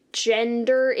 like,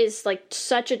 gender is like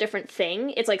such a different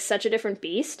thing. It's like such a different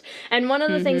beast. And one of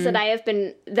the things that I have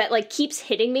been that like keeps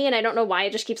hitting me, and I don't know why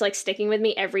it just keeps like sticking with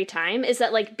me every time, is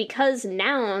that like because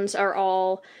nouns are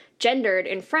all gendered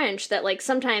in French that, like,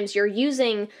 sometimes you're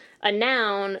using a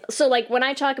noun. So, like, when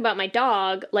I talk about my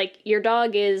dog, like, your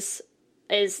dog is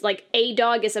like, a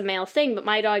dog is a male thing, but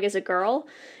my dog is a girl,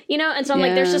 you know? And so I'm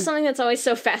like, there's just something that's always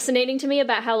so fascinating to me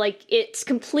about how, like, it's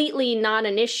completely not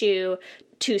an issue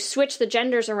to switch the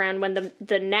genders around when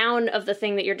the noun of the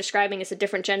thing that you're describing is a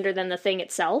different gender than the thing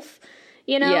itself.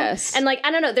 You know? Yes. And, like,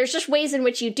 I don't know, there's just ways in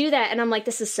which you do that, and I'm like,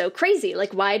 this is so crazy.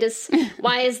 Like, why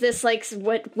is this, like,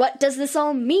 what does this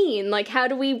all mean? Like, how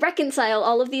do we reconcile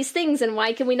all of these things, and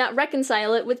why can we not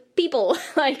reconcile it with people?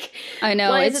 Like, I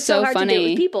know, why it's is it so hard funny. to do it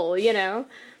with people, you know?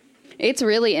 It's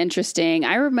really interesting.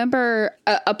 I remember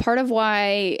a part of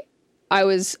why I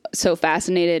was so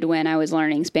fascinated when I was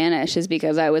learning Spanish is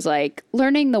because I was, like,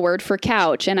 learning the word for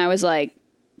couch, and I was like,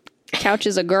 couch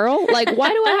is a girl? Like, why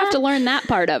do I have to learn that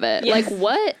part of it? Yes. Like,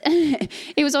 what?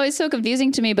 It was always so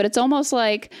confusing to me, but it's almost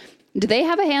like, do they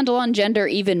have a handle on gender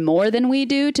even more than we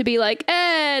do to be like,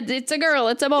 it's a girl,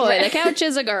 it's a boy, right. The couch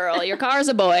is a girl, your car's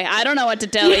a boy, I don't know what to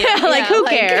tell you. Like, who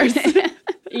cares?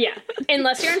 Yeah.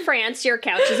 Unless you're in France, your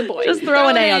couch is a boy. Just throw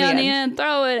an A on the end.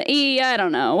 Throw an E, I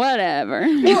don't know, whatever.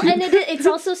 Well, and it's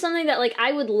also something that, like,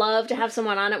 I would love to have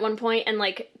someone on at one point and,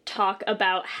 like, talk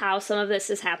about how some of this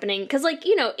is happening. Because, like,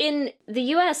 you know, in the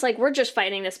U.S., like, we're just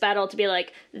fighting this battle to be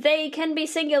like, they can be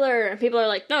singular. And people are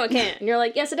like, no, it can't. And you're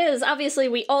like, yes, it is. Obviously,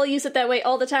 we all use it that way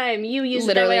all the time. You use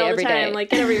literally it that way all every the time. day. Like,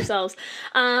 get over yourselves.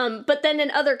 But then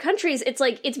in other countries, it's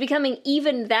like, it's becoming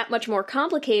even that much more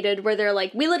complicated where they're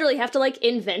like, we literally have to, like,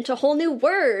 invent a whole new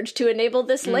word to enable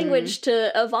this language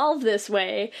to evolve this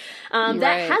way.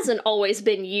 That hasn't always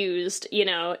been used, you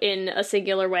know, in a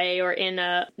singular way or in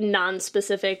a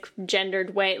non-specific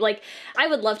gendered way. Like, I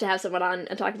would love to have someone on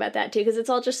and talk about that too, because it's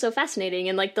all just so fascinating,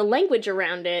 and, like, the language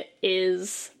around it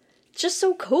is just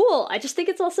so cool. I just think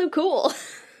it's all so cool.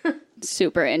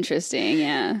 Super interesting,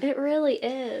 yeah. It really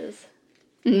is.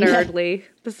 Nerdly.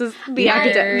 This is the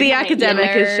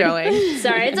academic is showing.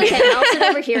 Sorry, it's okay. I'll sit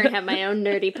over here and have my own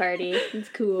nerdy party. It's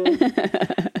cool.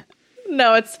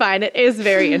 No, it's fine. It is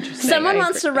very interesting. Someone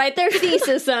wants to write their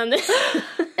thesis on this.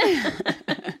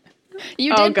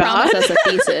 You did promise us a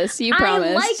thesis. You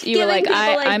promised. You were like,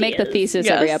 I make the thesis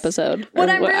every episode. What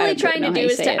I'm really trying to do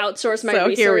is to outsource my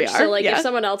research. Here we are. So, like, if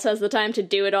someone else has the time to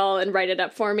do it all and write it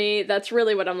up for me, that's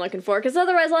really what I'm looking for. Because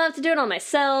otherwise I'll have to do it all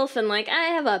myself. And, like, I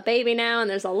have a baby now and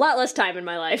there's a lot less time in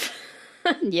my life.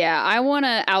 Yeah, I want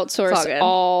to outsource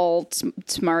all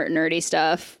smart, nerdy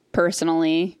stuff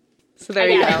personally. So there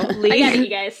you go. I got it, you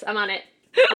guys. I'm on it.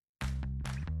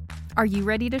 Are you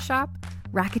ready to shop?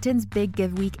 Rakuten's Big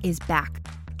Give Week is back.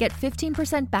 Get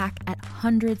 15% back at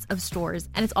hundreds of stores,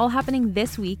 and it's all happening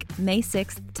this week, May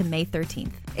 6th to May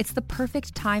 13th. It's the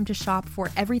perfect time to shop for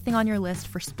everything on your list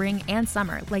for spring and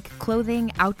summer, like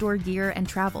clothing, outdoor gear, and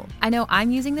travel. I know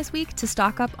I'm using this week to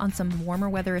stock up on some warmer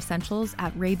weather essentials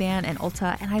at Ray-Ban and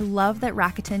Ulta, and I love that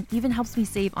Rakuten even helps me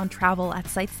save on travel at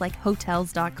sites like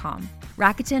Hotels.com.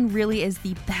 Rakuten really is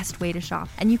the best way to shop,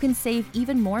 and you can save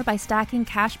even more by stacking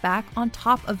cash back on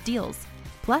top of deals.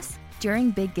 Plus, during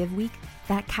Big Give Week,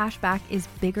 that cash back is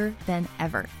bigger than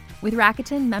ever. With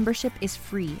Rakuten, membership is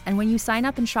free, and when you sign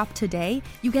up and shop today,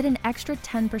 you get an extra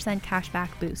 10% cash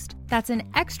back boost. That's an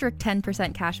extra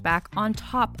 10% cash back on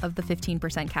top of the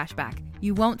 15% cash back.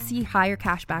 You won't see higher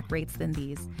cash back rates than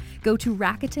these. Go to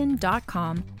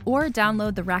Rakuten.com or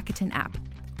download the Rakuten app.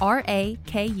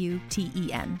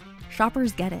 Rakuten.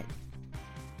 Shoppers get it.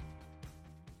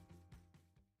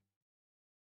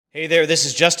 Hey there, this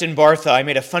is Justin Bartha. I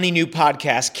made a funny new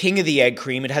podcast, King of the Egg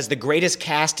Cream. It has the greatest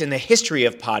cast in the history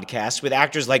of podcasts with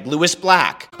actors like Louis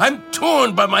Black. I'm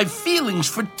torn by my feelings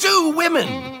for two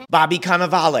women. Bobby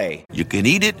Cannavale. You can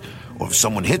eat it, or if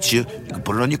someone hits you, you can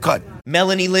put it on your cut.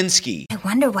 Melanie Linsky. I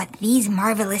wonder what these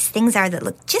marvelous things are that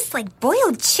look just like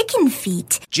boiled chicken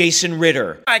feet. Jason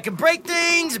Ritter. I can break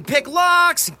things and pick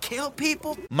locks and kill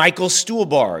people. Michael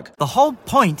Stuhlbarg. The whole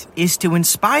point is to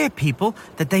inspire people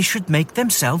that they should make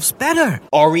themselves better.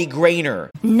 Ari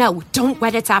Grainer. No, don't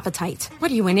whet its appetite.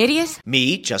 What are you, an idiot?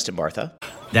 Me, Justin Bartha.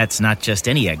 That's not just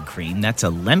any egg cream, that's a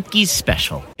Lemke's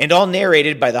special. And all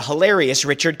narrated by the hilarious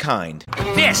Richard Kind.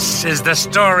 This is the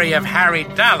story of Harry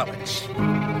Dalowitz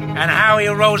and how he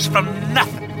rose from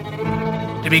nothing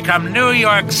to become New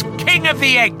York's King of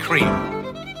the Egg Cream.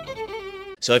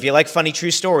 So if you like funny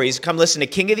true stories, come listen to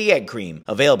King of the Egg Cream,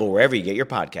 available wherever you get your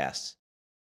podcasts.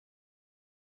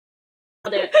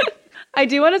 I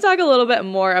do want to talk a little bit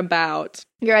more about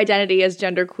your identity as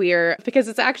genderqueer, because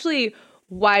it's actually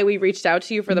why we reached out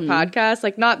to you for the podcast.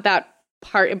 Like, not that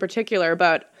part in particular,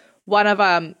 but one of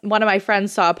my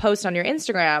friends saw a post on your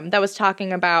Instagram that was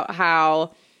talking about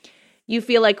how you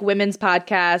feel like women's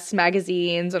podcasts,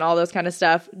 magazines, and all those kind of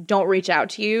stuff don't reach out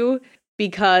to you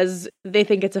because they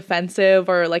think it's offensive,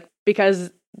 or like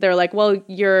because they're like, well,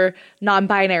 you're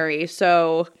non-binary,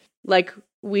 so like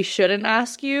we shouldn't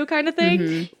ask you, kind of thing.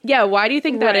 Mm-hmm. Yeah, why do you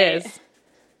think that is?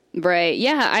 Right.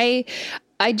 Yeah,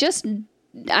 I just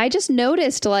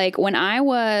noticed, like, when I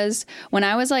was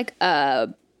like a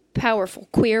powerful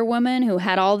queer woman who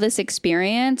had all this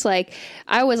experience, like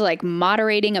I was like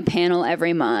moderating a panel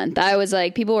every month. I was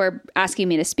like, people were asking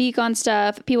me to speak on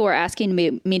stuff. People were asking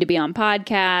me to be on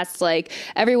podcasts. Like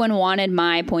everyone wanted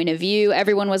my point of view.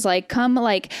 Everyone was like, come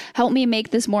like help me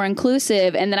make this more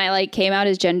inclusive. And then I like came out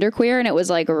as genderqueer and it was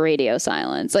like radio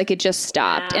silence. Like it just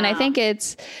stopped. Wow. And I think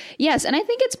it's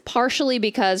partially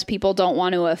because people don't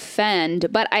want to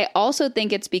offend, but I also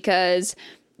think it's because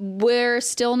we're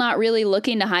still not really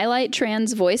looking to highlight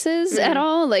trans voices at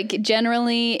all. Like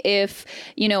generally, if,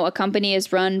 you know, a company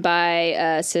is run by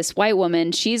a cis white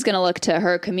woman, she's going to look to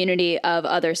her community of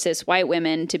other cis white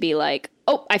women to be like,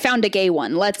 oh, I found a gay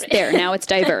one. Now it's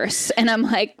diverse. And I'm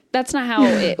like, that's not how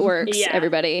it works,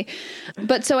 everybody.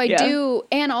 But so I do.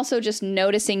 And also just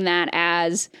noticing that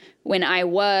as when I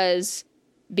was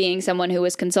being someone who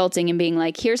was consulting and being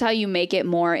like, here's how you make it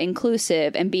more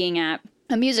inclusive, and being at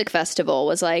a music festival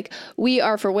was like, we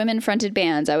are for women fronted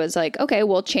bands. I was like, okay,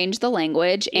 we'll change the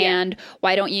language. And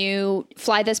why don't you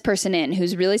fly this person in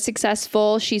who's really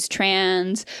successful? She's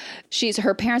trans.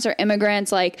 Her parents are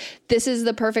immigrants. Like, this is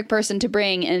the perfect person to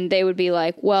bring. And they would be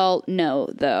like, well, no,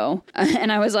 though. And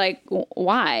I was like,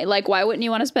 why? Like, why wouldn't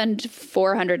you want to spend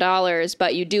 $400,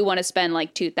 but you do want to spend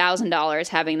like $2,000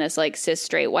 having this like cis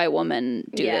straight white woman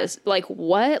do this? Like,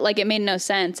 what? Like, it made no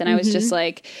sense. And I was just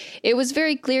like, it was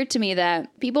very clear to me that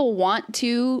people want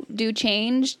to do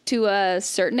change to a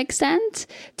certain extent,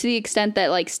 to the extent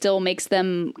that like still makes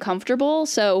them comfortable.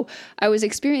 So I was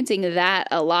experiencing that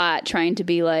a lot, trying to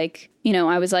be like, you know,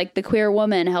 I was like the queer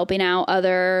woman helping out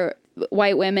other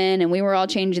white women, and we were all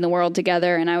changing the world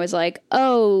together. And I was like,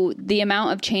 oh, the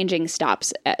amount of changing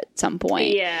stops at some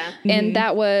point. Yeah. And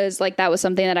that was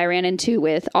something that I ran into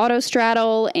with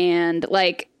Autostraddle, and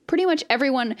like pretty much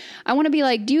everyone. I want to be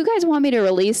like, do you guys want me to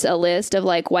release a list of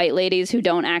like white ladies who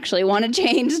don't actually want to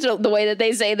change the way that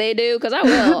they say they do? Because I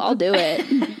will. I'll do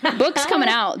it. Book's coming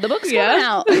out. The book's coming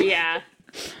out. Yeah.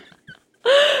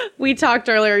 We talked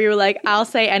earlier. You were like, I'll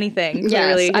say anything.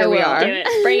 Clearly, yes, here we are.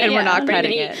 And we're not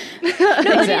cutting it.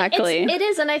 No, exactly. It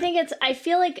is. And I think I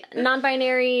feel like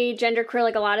non-binary, genderqueer,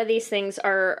 like a lot of these things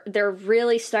they're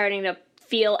really starting to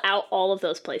feel out all of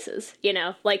those places, you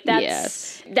know, like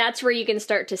that's where you can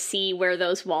start to see where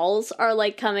those walls are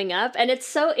like coming up. And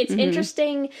it's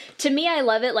interesting to me. I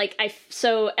love it. Like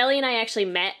so Ellie and I actually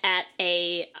met at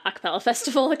a acapella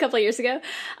festival a couple of years ago.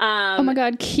 Oh my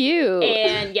God, cute.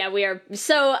 And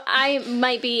so I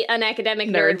might be an academic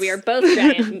nerd. We are both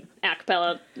giant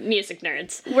acapella music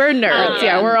nerds. We're nerds.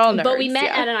 We're all nerds. But we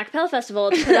met at an acapella festival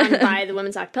put on by the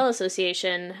Women's Acapella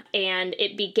Association, and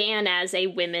it began as a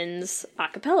women's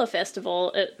acapella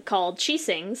festival called She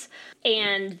Sings.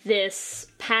 And this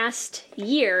past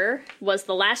year was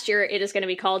the last year it is going to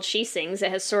be called She Sings.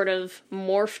 It has sort of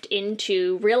morphed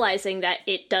into realizing that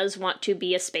it does want to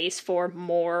be a space for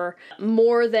more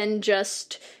than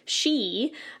just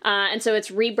she. And so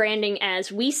it's rebranding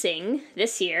as We Sing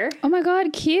this year. Oh my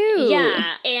God, cute.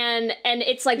 Yeah. And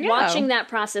it's like watching that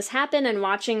process happen and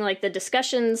watching like the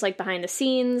discussions like behind the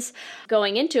scenes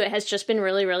going into it has just been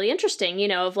really, really interesting, you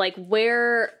know, of like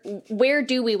where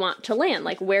do we want to land?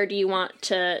 Like where do you want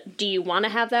to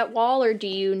have that wall, or do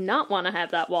you not want to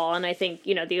have that wall? And I think,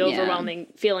 you know, the overwhelming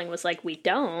feeling was like, we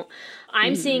don't.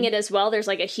 I'm seeing it as well. There's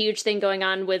like a huge thing going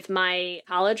on with my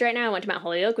college right now. I went to Mount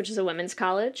Holyoke, which is a women's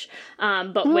college,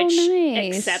 which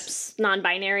accepts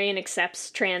non-binary and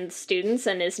accepts trans students,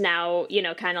 and is now, you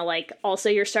know, kind of like also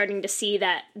you're starting to see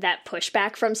that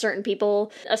pushback from certain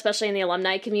people, especially in the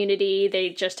alumni community.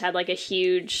 They just had like a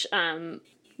huge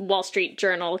Wall Street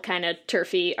Journal kind of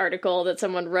turfy article that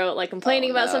someone wrote, like complaining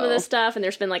about some of this stuff, and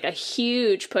there's been like a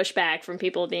huge pushback from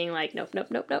people being like, nope,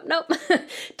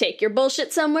 take your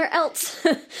bullshit somewhere else.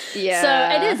 So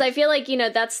it is. I feel like, you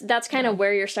know, that's kind of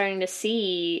where you're starting to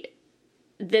see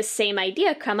this same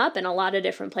idea come up in a lot of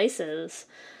different places.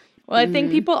 Well, I think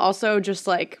people also just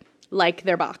like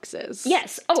their boxes.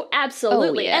 Yes. Oh,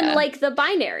 absolutely. And like the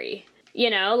binary, you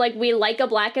know, like we like a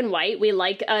black and white, we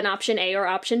like an option A or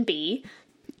option B.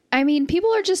 I mean, people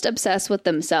are just obsessed with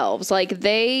themselves. Like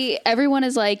everyone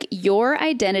is like, your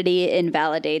identity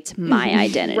invalidates my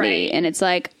identity. Right. And it's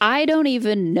like, I don't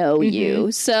even know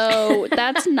you. So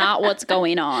that's not what's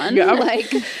going on. Yeah.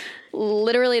 Like,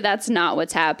 Literally, that's not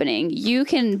what's happening. You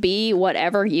can be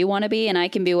whatever you want to be, and I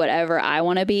can be whatever I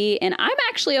want to be, and I'm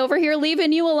actually over here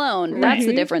leaving you alone. Right. That's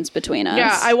the difference between us.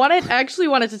 Yeah, I actually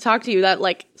wanted to talk to you. That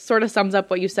like sort of sums up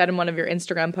what you said in one of your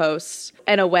Instagram posts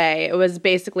in a way. It was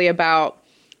basically about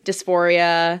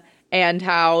dysphoria and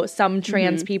how some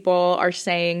trans people are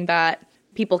saying that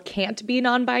people can't be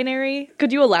non-binary.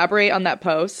 Could you elaborate on that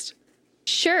post?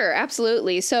 Sure,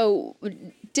 absolutely. So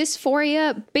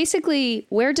dysphoria, basically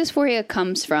where dysphoria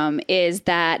comes from is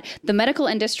that the medical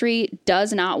industry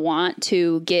does not want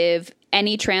to give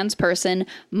any trans person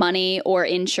money or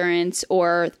insurance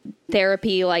or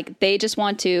therapy. Like, they just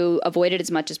want to avoid it as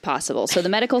much as possible. So the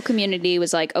medical community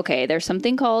was like, okay, there's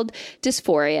something called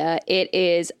dysphoria.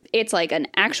 It's like an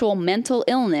actual mental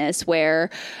illness where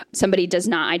somebody does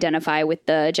not identify with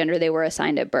the gender they were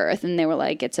assigned at birth. And they were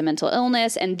like, it's a mental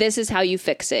illness, and this is how you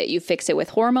fix it. You fix it with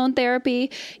hormone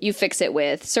therapy. You fix it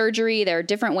with surgery. There are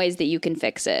different ways that you can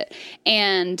fix it.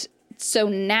 And so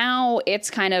now it's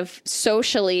kind of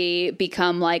socially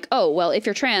become like, oh, well, if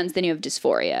you're trans, then you have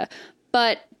dysphoria.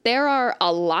 But there are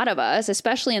a lot of us,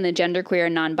 especially in the genderqueer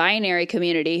and non-binary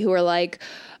community, who are like,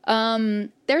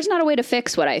 there's not a way to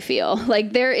fix what I feel.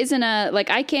 Like, there isn't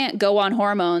I can't go on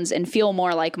hormones and feel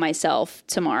more like myself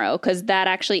tomorrow, because that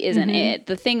actually isn't it.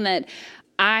 The thing that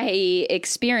I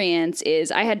experience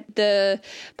is I had the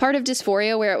part of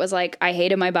dysphoria where it was like I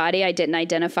hated my body. I didn't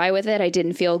identify with it. I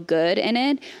didn't feel good in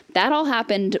it. That all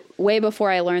happened way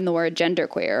before I learned the word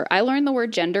genderqueer. I learned the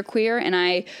word genderqueer and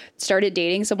I started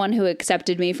dating someone who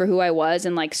accepted me for who I was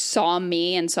and like saw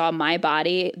me and saw my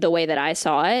body the way that I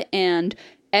saw it. And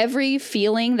every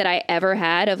feeling that I ever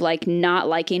had of like not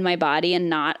liking my body and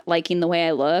not liking the way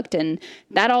I looked, and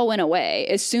that all went away.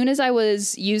 As soon as I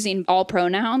was using all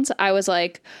pronouns, I was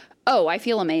like, oh, I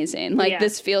feel amazing. Like,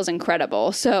 this feels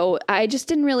incredible. So I just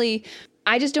don't really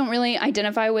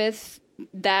identify with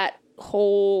that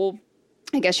whole,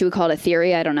 I guess you would call it a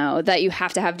theory, I don't know, that you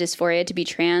have to have dysphoria to be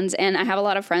trans. And I have a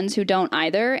lot of friends who don't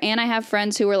either. And I have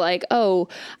friends who are like, oh,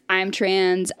 I'm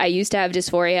trans. I used to have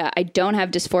dysphoria. I don't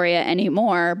have dysphoria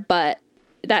anymore. But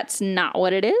that's not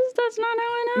what it is. That's not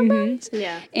how it happens.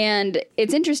 Yeah. And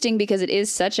it's interesting because it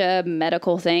is such a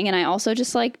medical thing. And I also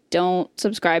just like don't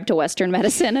subscribe to Western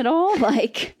medicine at all.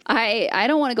 Like, I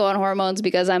don't want to go on hormones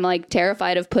because I'm like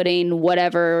terrified of putting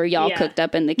whatever y'all cooked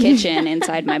up in the kitchen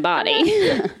inside my body.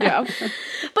 Yeah.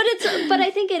 But I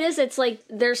think it's like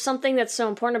there's something that's so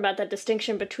important about that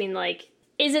distinction between like,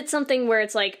 is it something where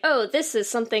it's like, oh, this is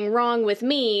something wrong with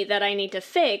me that I need to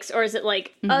fix? Or is it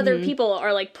like other people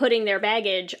are like putting their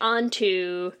baggage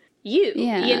onto you?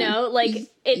 Yeah. You know,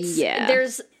 like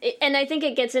there's, and I think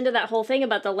it gets into that whole thing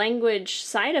about the language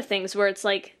side of things where it's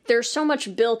like, there's so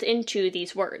much built into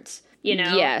these words, you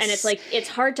know? Yes. And it's like, it's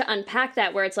hard to unpack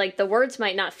that where it's like the words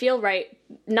might not feel right,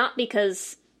 not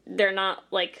because they're not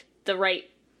like the right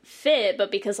fit,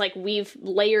 but because like we've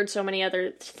layered so many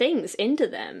other things into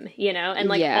them, you know, and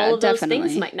like all of those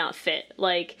things might not fit.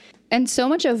 Like, and so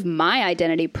much of my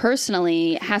identity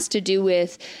personally has to do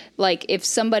with like if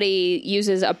somebody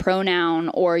uses a pronoun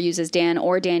or uses Dan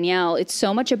or Danielle, it's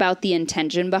so much about the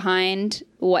intention behind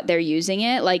what they're using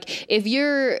it. Like if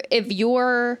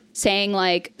you're saying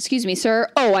like, excuse me, sir,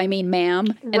 oh, I mean, ma'am.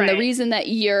 And the reason that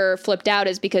you're flipped out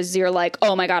is because you're like,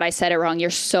 oh my God, I said it wrong. You're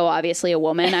so obviously a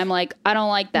woman. I'm like, I don't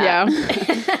like that.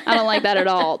 Yeah. I don't like that at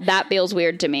all. That feels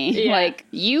weird to me. Yeah. Like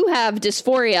you have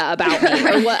dysphoria about me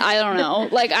or what? I don't know.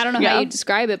 Like, I don't know how you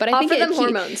describe it, but I think offer them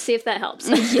hormones. See if that helps.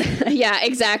 Yeah,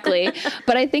 exactly.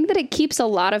 But I think that it keeps a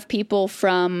lot of people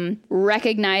from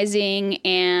recognizing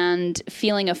and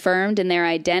feeling affirmed in their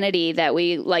identity, that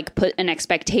we like put an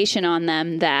expectation on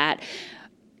them that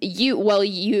if you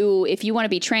want to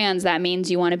be trans, that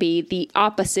means you want to be the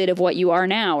opposite of what you are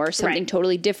now, or something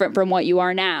totally different from what you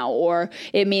are now, or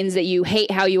it means that you hate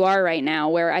how you are right now.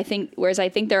 Whereas I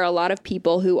think there are a lot of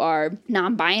people who are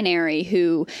non-binary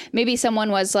who maybe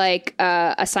someone was like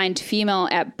assigned female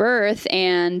at birth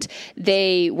and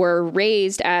they were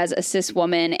raised as a cis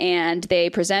woman and they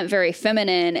present very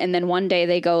feminine, and then one day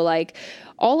they go like,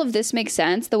 all of this makes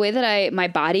sense. The way that my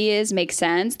body is makes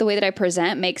sense. The way that I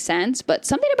present makes sense. But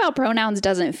something about pronouns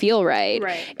doesn't feel right.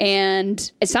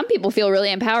 And some people feel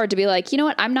really empowered to be like, you know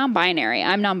what? I'm non-binary.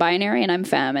 I'm non-binary and I'm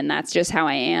femme, and that's just how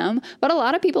I am. But a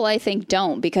lot of people I think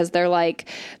don't, because they're like,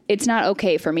 it's not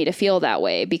okay for me to feel that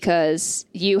way, because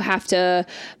you have to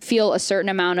feel a certain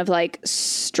amount of like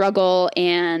struggle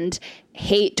and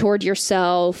hate toward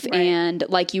yourself. And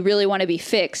like, you really want to be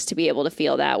fixed to be able to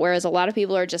feel that. Whereas a lot of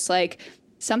people are just like,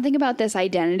 something about this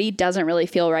identity doesn't really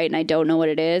feel right and I don't know what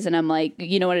it is. And I'm like,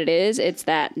 you know what it is? It's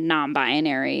that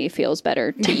non-binary feels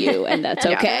better to you and that's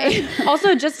okay.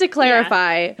 Also, just to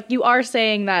clarify, you are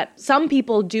saying that some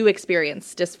people do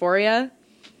experience dysphoria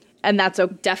and that's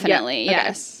okay. Definitely,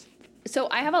 yes. So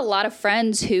I have a lot of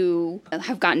friends who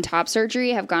have gotten top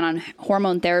surgery, have gone on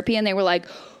hormone therapy, and they were like,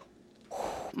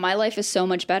 my life is so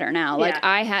much better now. Like,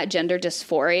 I had gender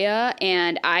dysphoria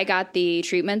and I got the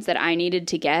treatments that I needed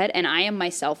to get and I am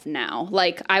myself now.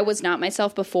 Like, I was not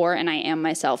myself before and I am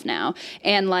myself now.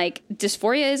 And like,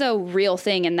 dysphoria is a real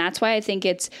thing. And that's why I think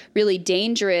it's really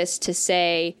dangerous to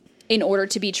say, in order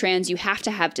to be trans, you have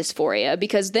to have dysphoria,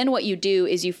 because then what you do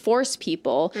is you force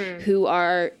people who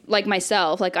are like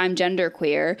myself, like I'm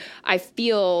genderqueer. I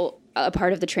feel a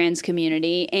part of the trans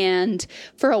community. And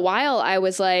for a while I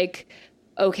was like,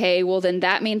 okay, well then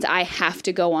that means I have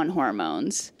to go on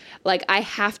hormones. Like I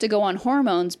have to go on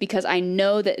hormones because I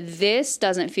know that this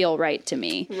doesn't feel right to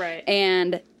me. Right.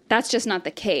 And that's just not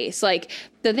the case. Like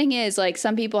the thing is, like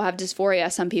some people have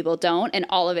dysphoria, some people don't, and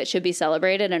all of it should be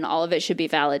celebrated and all of it should be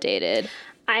validated.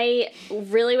 I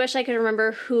really wish I could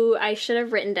remember who I should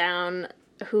have written down,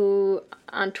 who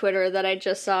on Twitter that I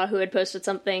just saw who had posted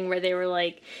something where they were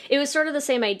like, it was sort of the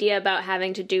same idea about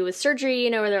having to do with surgery, you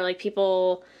know, where they're like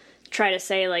people try to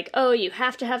say like, oh, you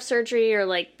have to have surgery, or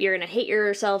like you're gonna hate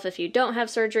yourself if you don't have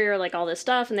surgery, or like all this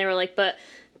stuff. And they were like, but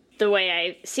the way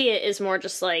I see it is more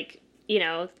just like, you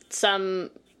know, some,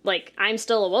 like, I'm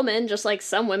still a woman, just like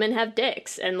some women have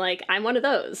dicks, and like I'm one of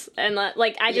those. And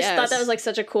like I just thought that was like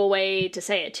such a cool way to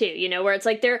say it too, you know, where it's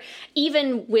like there,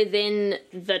 even within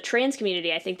the trans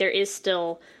community, I think there is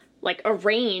still like a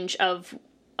range of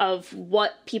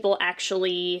what people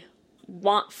actually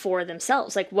want for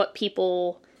themselves, like what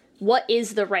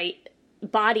is the right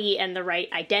body and the right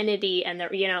identity, and the,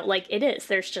 you know, like it is,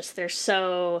 there's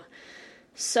so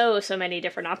many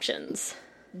different options.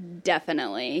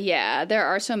 Definitely. Yeah, there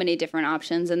are so many different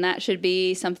options, and that should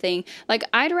be something like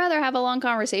I'd rather have a long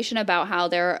conversation about how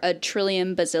there are a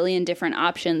trillion bazillion different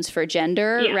options for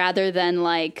gender rather than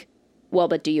like, well,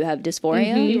 but do you have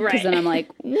dysphoria? Because then I'm like,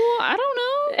 well, I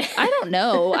don't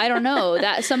know.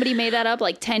 That somebody made that up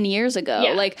like 10 years ago.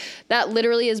 Yeah. Like that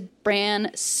literally is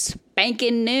brand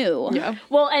spanking new. Yeah.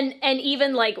 Well, and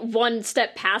even like one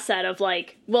step past that of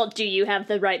like, well, do you have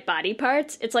the right body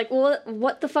parts? It's like, well,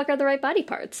 what the fuck are the right body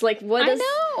parts? Like, what is,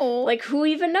 I know. Like, who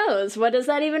even knows? What does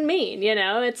that even mean? You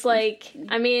know, it's like,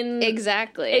 I mean,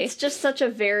 exactly. It's just such a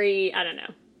very, I don't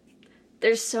know.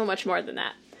 There's so much more than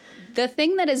that. The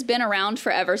thing that has been around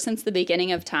forever since the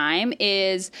beginning of time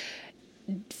is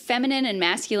feminine and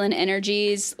masculine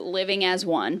energies living as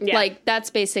one. Yeah. Like, that's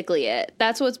basically it.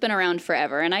 That's what's been around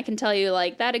forever. And I can tell you,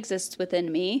 like, that exists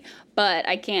within me, but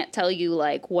I can't tell you,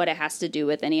 like, what it has to do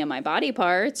with any of my body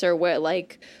parts or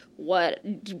what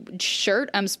shirt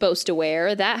I'm supposed to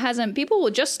wear. That hasn't, people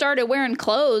just started wearing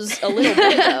clothes a little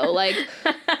bit ago. Like,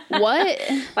 what?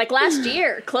 Like last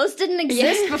year. Clothes didn't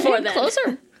exist before then.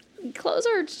 Clothes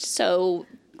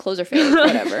are fake,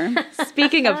 whatever.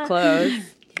 Speaking of clothes.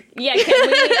 Yeah,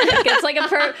 it's like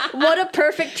what a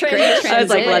perfect transition. I was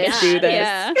like, let's do this.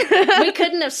 Yeah. We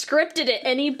couldn't have scripted it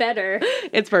any better.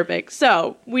 It's perfect.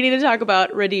 So we need to talk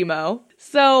about Radimo.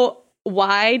 So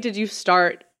why did you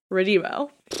start Radimo?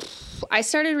 I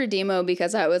started Radimo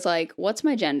because I was like, what's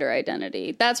my gender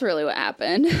identity? That's really what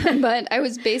happened. But I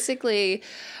was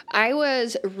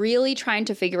really trying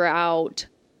to figure out.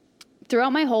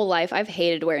 Throughout my whole life, I've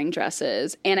hated wearing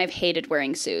dresses and I've hated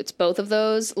wearing suits. Both of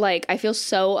those, like, I feel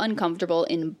so uncomfortable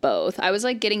in both. I was,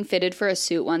 like, getting fitted for a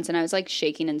suit once and I was, like,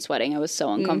 shaking and sweating. I was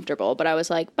so uncomfortable. But I was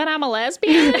like, but I'm a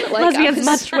lesbian. Like, lesbians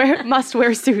must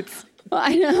wear suits.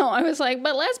 I know. I was like,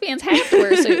 but lesbians have to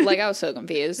wear suits. Like, I was so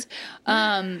confused.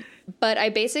 But I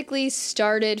basically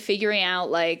started figuring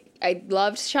out, like, I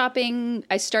loved shopping.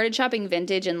 I started shopping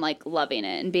vintage and, like, loving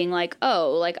it and being like,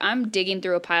 oh, like, I'm digging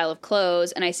through a pile of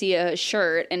clothes and I see a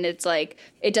shirt and it's, like,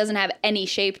 it doesn't have any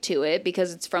shape to it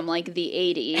because it's from, like, the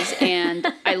 80s and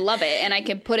I love it. And I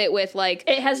can put it with, like...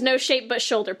 It has no shape but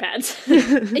shoulder pads.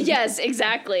 Yes,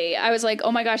 exactly. I was like,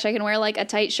 oh, my gosh, I can wear, like, a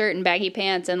tight shirt and baggy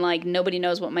pants and, like, nobody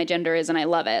knows what my gender is and I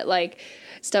love it. Like...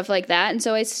 stuff like that. And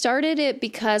so I started it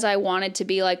because I wanted to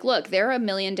be like, look, there are a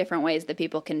million different ways that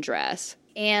people can dress.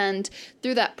 And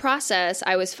through that process,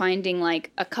 I was finding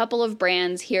like a couple of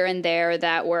brands here and there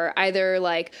that were either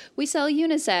like, we sell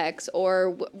unisex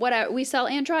or we sell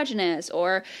androgynous,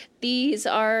 or these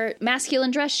are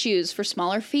masculine dress shoes for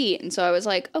smaller feet. And so I was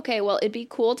like, okay, well, it'd be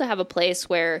cool to have a place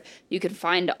where you could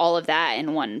find all of that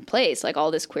in one place, like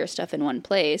all this queer stuff in one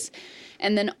place.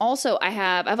 And then also I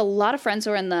have a lot of friends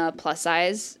who are in the plus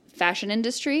size fashion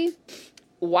industry.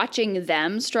 watching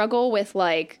them struggle with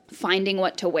like finding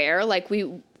what to wear. Like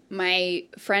my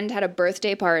friend had a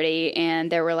birthday party and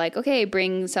they were like, okay,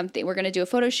 bring something. We're going to do a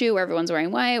photo shoot where everyone's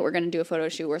wearing white. We're going to do a photo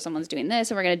shoot where someone's doing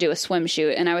this. And we're going to do a swim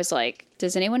shoot. And I was like,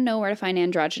 does anyone know where to find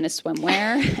androgynous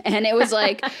swimwear? And it was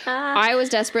like, I was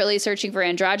desperately searching for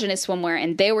androgynous swimwear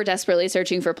and they were desperately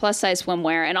searching for plus size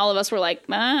swimwear. And all of us were like,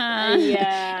 ah.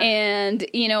 Yeah. And,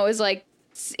 you know, it was like,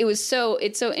 it's so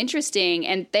interesting.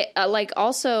 And they, like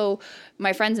also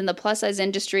my friends in the plus size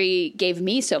industry gave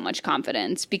me so much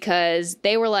confidence because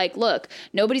they were like, look,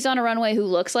 nobody's on a runway who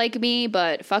looks like me,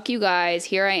 but fuck you guys.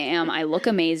 Here I am. I look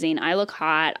amazing. I look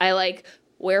hot. I like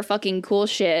wear fucking cool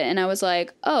shit. And I was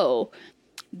like, oh,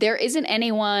 there isn't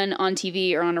anyone on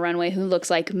TV or on a runway who looks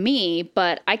like me,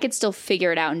 but I could still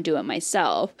figure it out and do it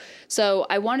myself. So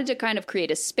I wanted to kind of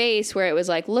create a space where it was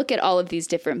like, look at all of these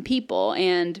different people.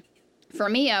 And for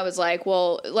me, I was like,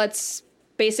 well, let's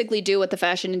basically do what the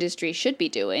fashion industry should be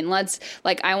doing.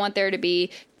 I want there to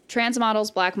be trans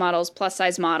models, black models, plus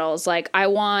size models. Like, I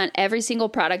want every single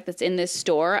product that's in this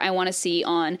store, I want to see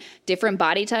on different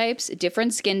body types,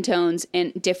 different skin tones,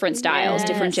 and different styles,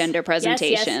 different gender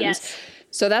presentations. Yes.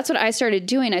 So that's what I started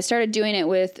doing. I started doing it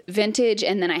with vintage,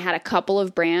 and then I had a couple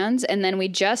of brands, and then we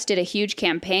just did a huge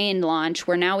campaign launch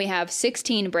where now we have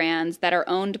 16 brands that are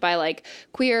owned by like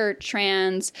queer,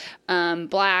 trans,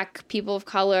 black, people of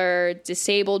color,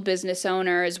 disabled business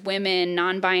owners, women,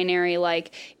 non-binary.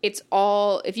 Like, it's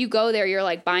all, if you go there, you're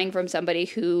like buying from somebody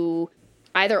who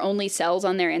either only sells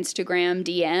on their Instagram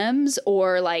DMs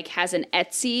or like has an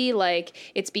Etsy. Like,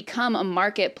 it's become a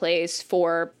marketplace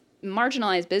for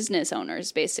marginalized business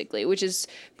owners, basically, which is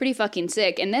pretty fucking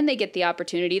sick. And then they get the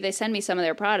opportunity, they send me some of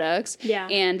their products,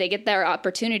 and they get their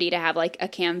opportunity to have like a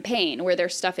campaign where their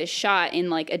stuff is shot in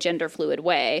like a gender fluid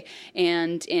way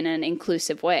and in an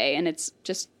inclusive way, and it's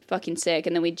just fucking sick.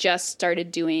 And then we just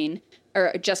started doing,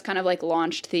 or just kind of like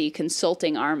launched the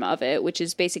consulting arm of it, which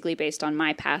is basically based on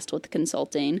my past with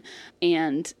consulting,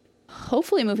 and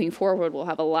hopefully moving forward will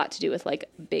have a lot to do with like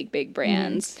big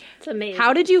brands. It's amazing.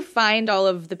 How did you find all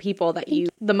of the people that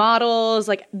the models,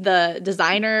 like the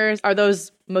designers? Are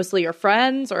those mostly your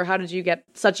friends, or how did you get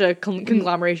such a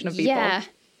conglomeration of people? Yeah.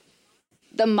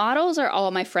 The models are all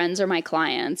my friends or my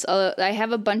clients. I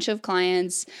have a bunch of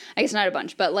clients, I guess not a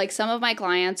bunch, but like some of my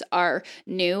clients are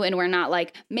new and we're not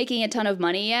like making a ton of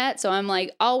money yet. So I'm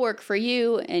like, I'll work for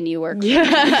you and you work for me.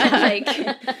 Like,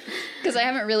 because I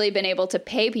haven't really been able to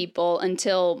pay people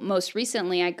until most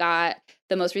recently.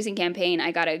 The most recent campaign,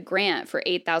 I got a grant for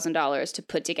 $8,000 to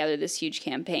put together this huge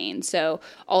campaign. So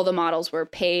all the models were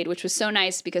paid, which was so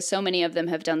nice because so many of them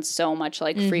have done so much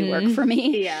like free work for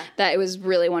me that it was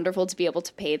really wonderful to be able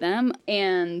to pay them.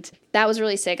 And that was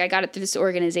really sick. I got it through this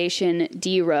organization,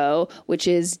 DRO, which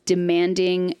is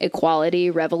Demanding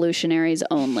Equality Revolutionaries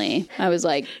Only. I was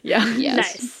like, yes,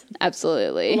 nice.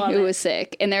 Absolutely. It was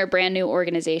sick. And they're a brand new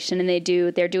organization, and they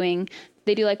do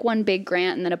like one big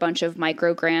grant and then a bunch of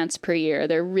micro grants per year.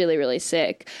 They're really, really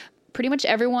sick. Pretty much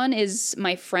everyone is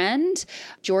my friend.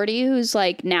 Jordy, who's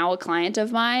like now a client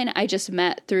of mine, I just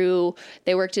met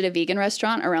they worked at a vegan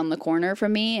restaurant around the corner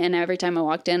from me. And every time I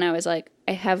walked in, I was like,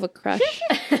 I have a crush.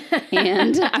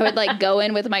 And I would like go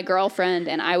in with my girlfriend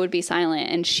and I would be silent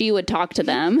and she would talk to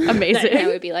them. Amazing. And I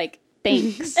would be like,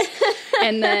 thanks.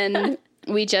 And then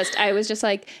I was just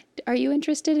like, are you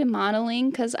interested in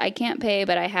modeling? Because I can't pay,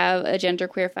 but I have a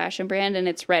genderqueer fashion brand and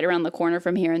it's right around the corner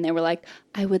from here. And they were like,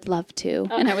 I would love to.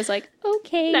 And I was like,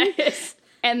 okay. Nice.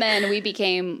 And then we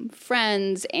became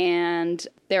friends, and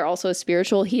they're also a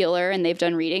spiritual healer and they've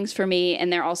done readings for me.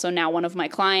 And they're also now one of my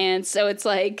clients. So it's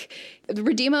like,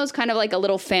 Radimo is kind of like a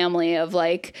little family of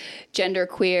like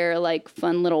genderqueer, like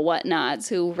fun little whatnots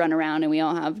who run around, and we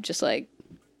all have just like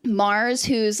Mars,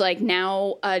 who's like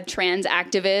now a trans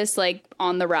activist, like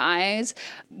on the rise,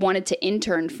 wanted to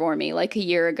intern for me like a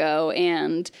year ago.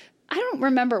 And I don't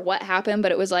remember what happened,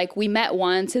 but it was like we met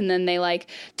once and then they like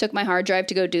took my hard drive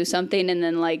to go do something and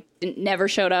then like never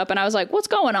showed up. And I was like, what's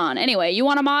going on? Anyway, you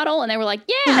want a model? And they were like,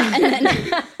 yeah. And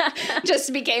then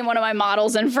just became one of my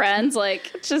models and friends.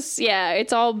 Like, just, yeah,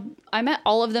 it's all, I met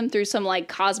all of them through some like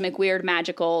cosmic, weird,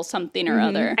 magical something or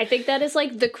other. I think that is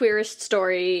like the queerest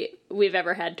story we've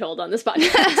ever had told on this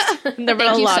podcast. There have been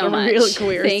a lot of really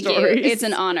queer stories. It's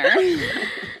an honor.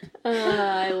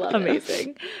 I love it.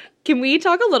 Amazing. Can we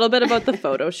talk a little bit about the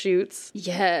photo shoots?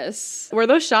 Yes. Were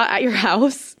those shot at your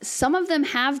house? Some of them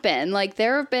have been. Like,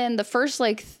 there have been the first,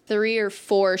 like, 3 or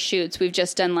 4 shoots we've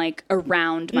just done, like,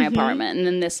 around my apartment. And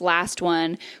then this last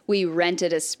one, we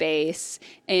rented a space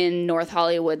in North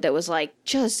Hollywood that was, like,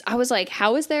 I was like,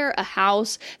 how is there a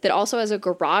house that also has a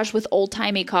garage with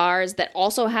old-timey cars that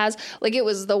also has, like, it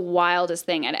was the wildest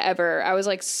thing I was,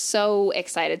 like, so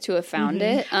excited to have found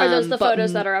it. Are those the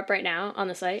photos that are up right now on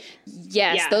the site?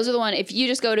 Yes, those are the one. If you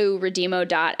just go to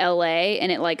radimo.la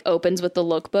and it like opens with the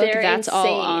lookbook, that's insane.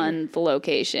 All on the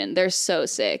location. They're so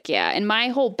sick. Yeah. And my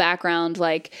whole background,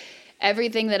 like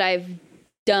everything that I've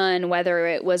done, whether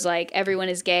it was like everyone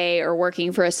is gay or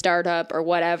working for a startup or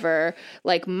whatever,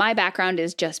 like my background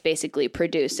is just basically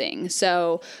producing.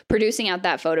 So producing out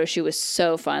that photo shoot was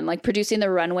so fun. Like producing the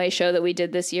runway show that we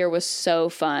did this year was so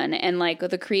fun. And like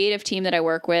the creative team that I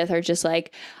work with are just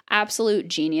like absolute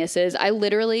geniuses. I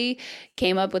literally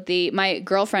came up with my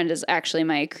girlfriend is actually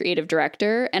my creative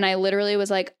director. And I literally was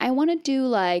like, I want to do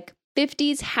like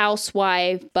 50s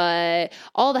housewife, but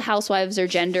all the housewives are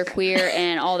genderqueer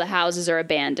and all the houses are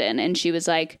abandoned. And she was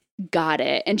like, got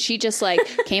it. And she just like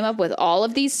came up with all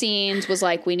of these scenes, was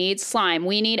like, we need slime,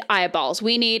 we need eyeballs,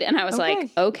 and I was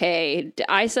like, okay.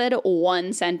 I said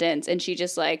one sentence and she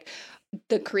just like,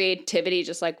 the creativity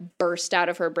just like burst out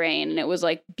of her brain and it was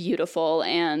like beautiful.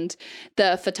 And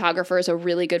the photographer is a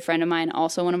really good friend of mine,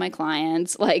 also one of my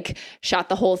clients, like shot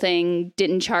the whole thing,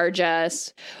 didn't charge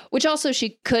us, which also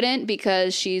she couldn't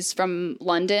because she's from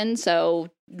London. So,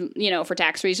 you know, for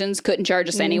tax reasons, couldn't charge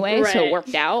us anyway. Right. So it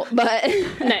worked out. But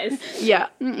nice. Yeah.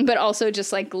 But also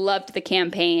just like loved the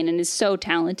campaign and is so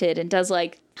talented and does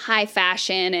like high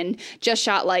fashion and just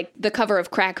shot like the cover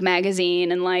of Crack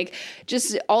magazine and like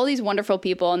just all these wonderful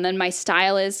people. And then my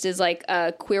stylist is like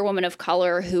a queer woman of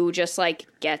color who just like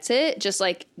gets it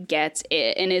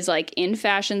and is like in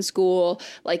fashion school,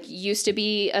 like used to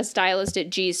be a stylist at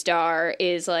G-Star,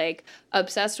 is like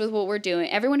obsessed with what we're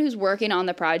doing. Everyone who's working on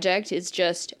the project is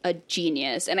just a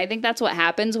genius. And I think that's what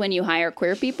happens when you hire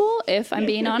queer people, if I'm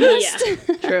being honest.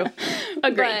 Yeah, true.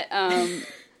 Agreed. But,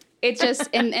 it's just,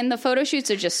 and the photo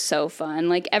shoots are just so fun.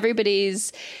 Like everybody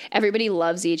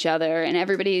loves each other and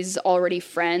everybody's already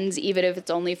friends, even if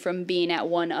it's only from being at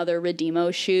one other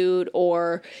Radimo shoot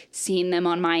or seeing them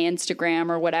on my Instagram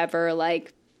or whatever.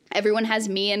 Like everyone has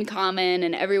me in common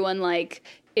and everyone like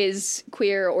is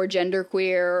queer or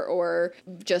genderqueer or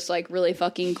just like really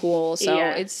fucking cool. So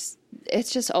it's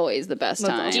just always the best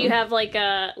time. Do you have like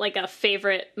a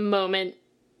favorite moment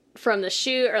from the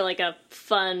shoot or like a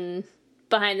fun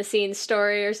behind the scenes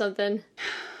story or something?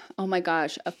 Oh my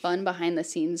gosh, a fun behind the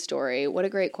scenes story. What a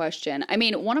great question. I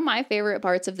mean, one of my favorite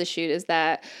parts of the shoot is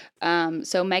that,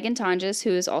 so Megan Tonjes, who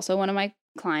is also one of my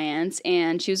clients,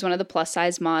 and she was one of the plus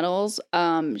size models.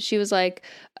 She was like,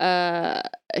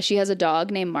 she has a dog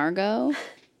named Margot.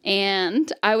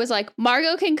 And I was like,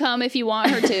 Margot can come if you want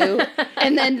her to.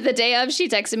 And then the day of, she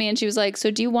texted me and she was like,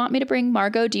 so do you want me to bring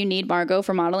Margot? Do you need Margot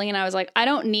for modeling? And I was like, I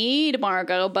don't need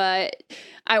Margot, but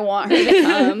I want her to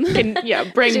come.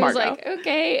 Bring she Margot. Was like,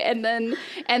 okay. And then,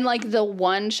 and like the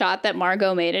one shot that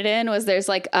Margot made it in was there's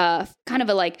like a kind of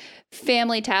a like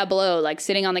family tableau, like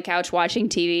sitting on the couch watching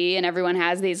TV and everyone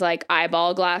has these like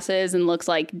eyeball glasses and looks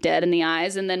like dead in the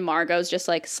eyes. And then Margot's just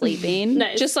like sleeping,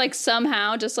 Nice. Just like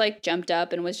somehow just like jumped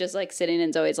up and was just like sitting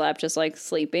in Zoe's lap, just like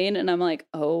sleeping. And I'm like,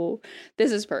 oh,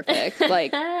 this is perfect.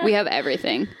 Like we have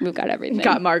everything. We've got everything. You've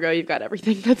got Margot, you've got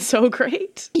everything. That's so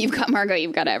great. You've got Margot,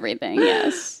 you've got everything.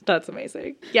 Yes. That's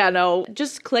amazing. Yeah, no,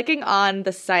 just clicking on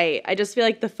the site, I just feel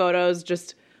like the photos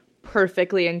just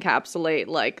perfectly encapsulate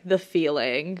like the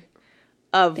feeling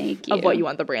of what you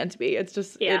want the brand to be. It's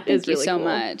just, it is really cool. Thank you so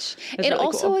much. It's it really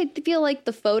also, cool. I feel like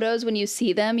the photos, when you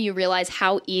see them, you realize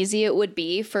how easy it would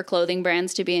be for clothing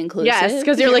brands to be inclusive. Yes,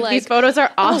 because you're like, these photos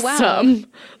are awesome. Oh, wow.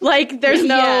 Like, there's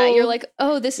no... Yeah, you're like,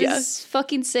 oh, this is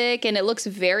fucking sick, and it looks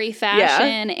very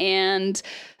fashion, and...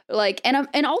 Like,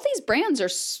 and all these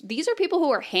brands these are people who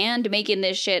are hand making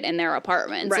this shit in their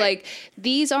apartments. Right. Like,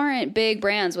 these aren't big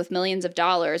brands with millions of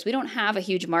dollars. We don't have a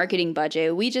huge marketing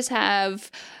budget. We just have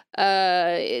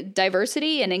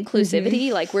diversity and inclusivity.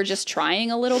 Mm-hmm. Like, we're just trying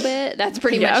a little bit. That's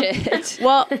pretty much it.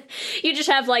 Well, you just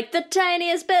have like the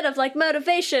tiniest bit of like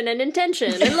motivation and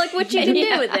intention, and look what you can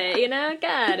do with it. You know,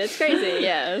 God, it's crazy.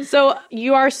 Yeah. So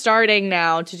you are starting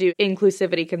now to do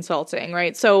inclusivity consulting,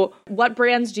 right? So what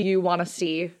brands do you want to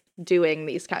see doing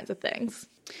these kinds of things?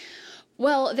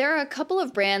 Well, there are a couple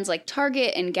of brands like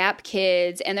Target and Gap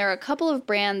Kids, and there are a couple of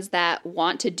brands that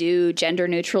want to do gender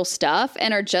neutral stuff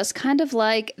and are just kind of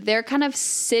like, they're kind of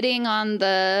sitting on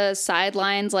the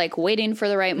sidelines, like waiting for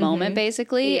the right moment,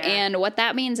 basically. Yeah. And what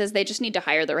that means is they just need to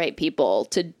hire the right people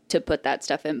to put that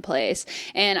stuff in place.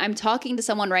 And I'm talking to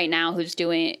someone right now who's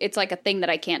doing, it's like a thing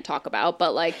that I can't talk about,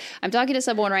 but like I'm talking to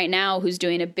someone right now who's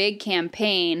doing a big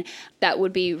campaign that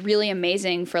would be really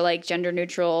amazing for like gender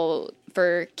neutral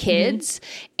for kids.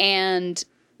 And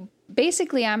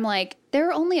basically I'm like, there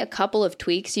are only a couple of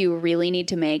tweaks you really need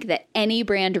to make that any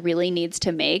brand really needs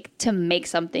to make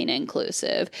something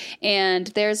inclusive. And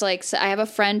there's like, I have a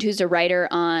friend who's a writer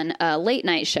on a late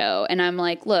night show, and I'm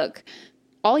like, look,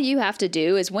 all you have to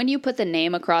do is when you put the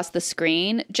name across the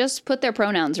screen, just put their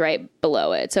pronouns right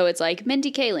below it. So it's like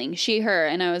Mindy Kaling, she, her.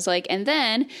 And I was like, and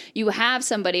then you have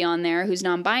somebody on there who's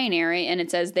non-binary and it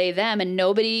says they, them, and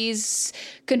nobody's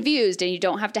confused. And you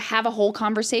don't have to have a whole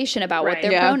conversation about what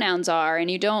their pronouns are. And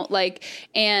you don't like,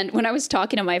 and when I was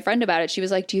talking to my friend about it, she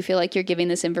was like, do you feel like you're giving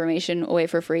this information away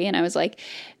for free? And I was like,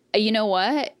 you know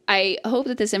what? I hope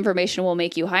that this information will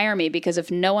make you hire me, because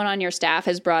if no one on your staff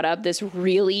has brought up this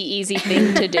really easy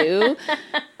thing to do,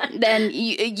 then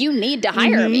you need to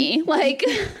hire me. Like,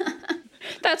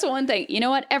 that's one thing. You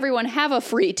know what? Everyone have a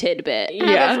free tidbit.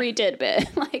 Have a free tidbit.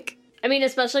 Like, I mean,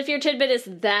 especially if your tidbit is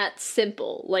that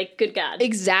simple. Like, good God.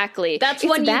 Exactly. That's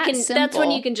when you can. Simple. That's when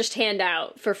you can just hand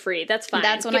out for free. That's fine.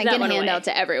 That's when I can hand out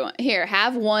to everyone. Here,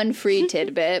 have one free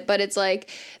tidbit. But it's like,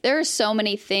 there are so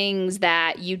many things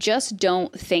that you just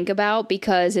don't think about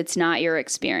because it's not your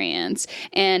experience.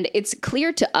 And it's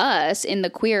clear to us in the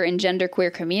queer and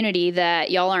genderqueer community that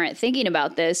y'all aren't thinking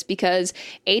about this, because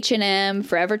H&M,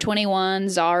 Forever 21,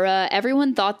 Zara,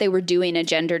 everyone thought they were doing a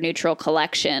gender neutral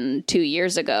collection 2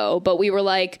 years ago. But we were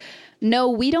like, no,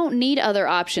 we don't need other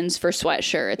options for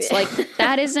sweatshirts. Like,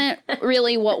 that isn't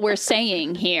really what we're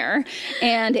saying here.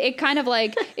 And it kind of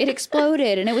like, it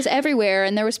exploded and it was everywhere.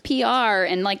 And there was PR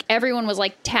and like everyone was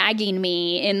like tagging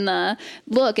me in the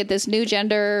look at this new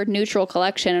gender neutral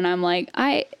collection. And I'm like,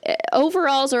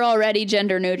 overalls are already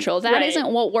gender neutral. That isn't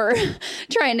what we're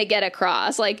trying to get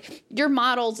across. Like, your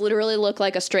models literally look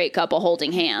like a straight couple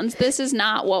holding hands. This is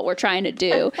not what we're trying to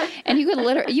do. And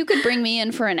you could bring me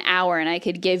in for an hour and I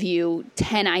could give you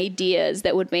 10 ideas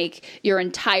that would make your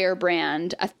entire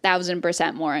brand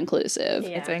 1,000% more inclusive.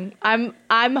 Yeah.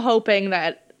 I'm hoping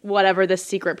that whatever this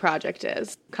secret project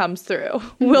is comes through.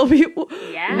 We'll be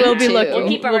looking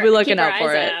out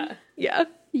for it. Yeah.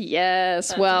 Yes.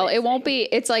 That's well, amazing. It won't be,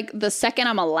 it's like the second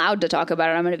I'm allowed to talk about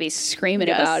it, I'm going to be screaming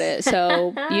about it.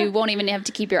 So you won't even have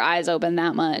to keep your eyes open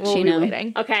that much. We'll be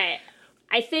waiting. Okay.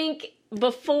 I think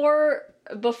before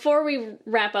we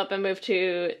wrap up and move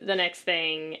to the next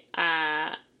thing,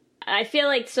 I feel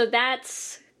like, so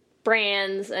that's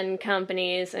brands and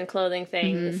companies and clothing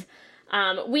things.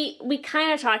 We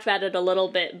kind of talked about it a little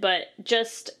bit, but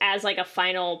just as like a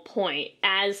final point,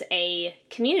 as a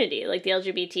community, like the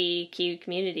LGBTQ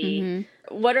community,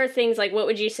 what are things like, what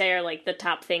would you say are like the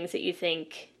top things that you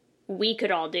think we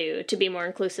could all do to be more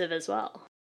inclusive as well?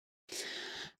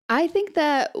 I think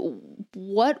that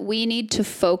what we need to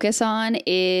focus on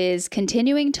is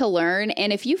continuing to learn.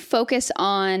 And if you focus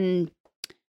on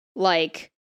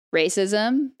like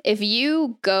racism, if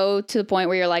you go to the point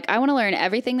where you're like, I want to learn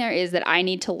everything there is that I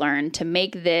need to learn to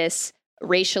make this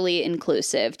racially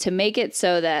inclusive, to make it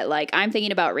so that like I'm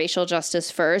thinking about racial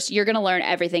justice first, you're going to learn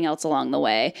everything else along the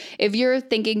way. If you're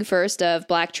thinking first of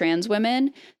Black trans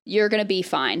women, you're going to be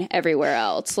fine everywhere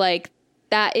else. Like,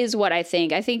 that is what I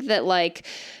think. I think that like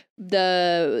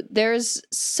there's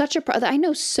such a I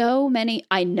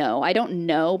don't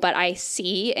know, but I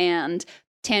see and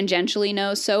tangentially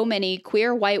know so many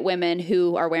queer white women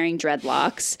who are wearing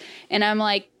dreadlocks, and I'm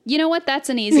like, you know what, that's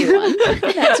an easy one.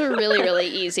 That's a really, really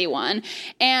easy one.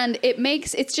 And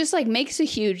it's just like makes a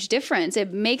huge difference.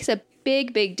 It makes a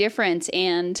big difference.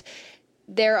 And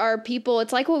there are people,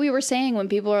 it's like what we were saying when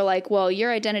people are like, well,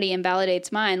 your identity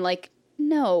invalidates mine. Like,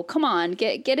 no, come on,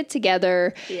 get it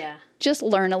together. Yeah. Just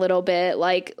learn a little bit.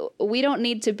 Like, we don't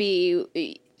need to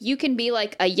be, you can be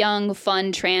like a young,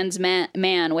 fun trans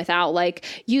man without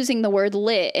like using the word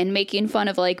lit and making fun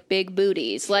of like big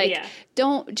booties. Like,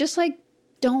 don't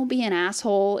be an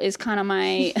asshole is kind of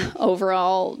my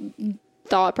overall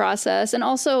thought process. And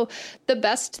also, the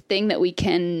best thing that we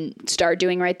can start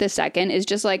doing right this second is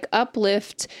just like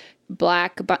uplift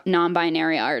Black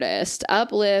non-binary artists,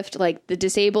 uplift like the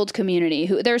disabled community.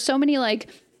 Who there's so many like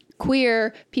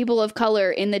queer people of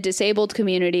color in the disabled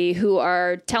community who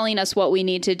are telling us what we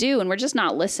need to do, and we're just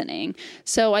not listening.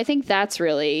 So I think that's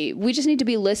really, we just need to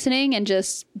be listening and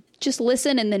just just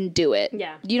listen and then do it.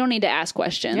 Yeah. You don't need to ask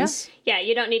questions. Yeah,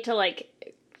 you don't need to, like,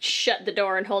 shut the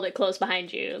door and hold it closed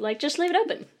behind you. Like, just leave it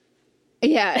open.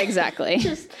 Yeah, exactly.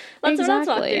 Just let someone else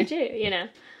walk through, too, you know?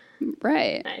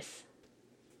 Right. Nice.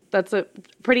 That's a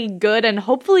pretty good and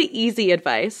hopefully easy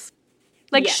advice.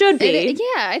 Like, should be.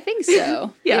 Yeah, I think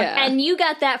so. Yeah. And you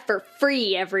got that for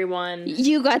free, everyone.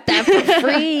 You got that for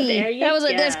free. There you That was go.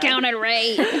 a discounted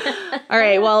rate. All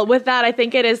right, well, with that, I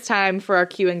think it is time for our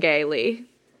Q and Gay, Lee.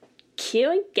 Q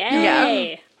and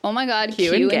Gay. Yeah. Oh my God,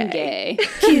 Q and gay.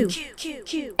 Q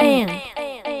and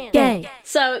gay.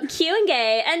 So Q and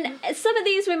Gay, and some of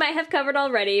these we might have covered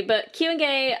already, but Q and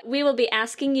Gay, we will be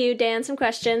asking you, Dan, some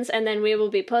questions, and then we will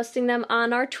be posting them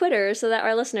on our Twitter so that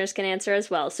our listeners can answer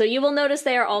as well. So you will notice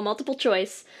they are all multiple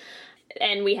choice,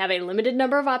 and we have a limited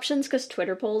number of options because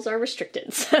Twitter polls are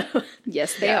restricted. So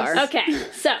Yes, they are. okay,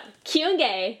 so Q and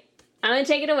Gay, I'm going to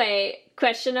take it away.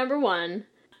 Question number 1.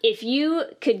 If you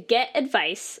could get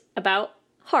advice about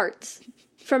hearts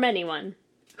from anyone,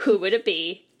 who would it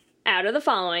be? Out of the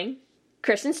following: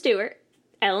 Kristen Stewart,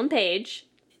 Ellen Page,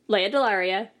 Lea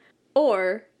DeLaria,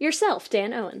 or yourself,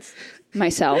 Dan Owens.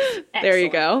 Myself. There you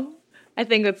go. I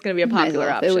think that's going to be a popular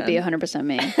Myself. option. It would be 100%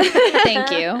 me.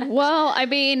 Thank you. Well, I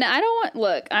mean, I don't want...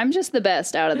 Look, I'm just the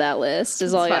best out of that list,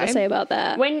 is all I got to fine. say about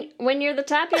that. When you're the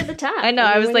top, you're the top. I know.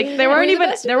 I was like, there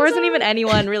wasn't even any.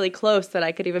 anyone really close that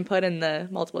I could even put in the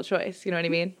multiple choice. You know what I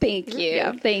mean? Thank you.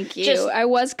 Yeah. Thank you. Just- I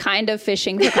was kind of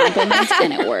fishing for compliments,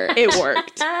 and it worked. It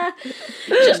worked.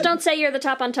 Just don't say you're the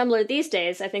top on Tumblr these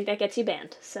days. I think that gets you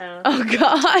banned. So. Oh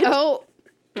God.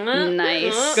 Oh,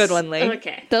 nice. Good one, Lee.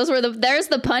 Okay. There's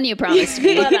the pun you promised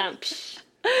me. But,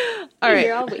 All right.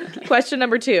 You're all weak. Question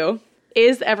number 2: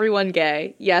 Is everyone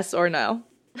gay? Yes or no?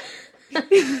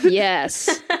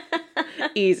 Yes.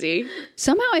 Easy.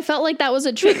 Somehow I felt like that was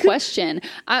a trick question.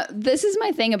 This is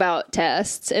my thing about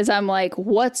tests, is I'm like,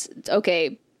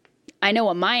 okay, I know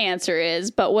what my answer is,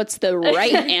 but what's the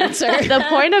right answer? The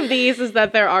point of these is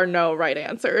that there are no right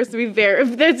answers.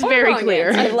 It's very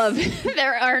clear. I love it.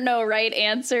 There are no right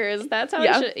answers. That's how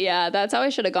that's how I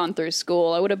should have gone through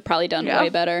school. I would have probably done way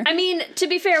better. I mean, to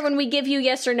be fair, when we give you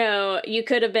yes or no, you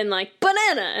could have been like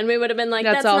banana, and we would have been like,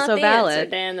 that's also not the valid. answer,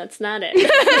 Dan. That's not it.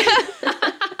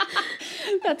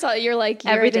 That's all. You're like,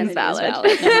 your Everything's identity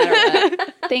is valid. no matter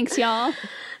what. Thanks, y'all.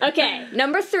 Okay,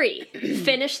 number 3.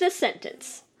 Finish this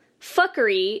sentence.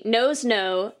 Fuckery knows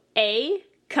no A,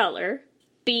 color,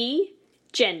 B,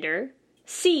 gender,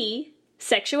 C,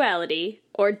 sexuality,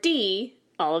 or D,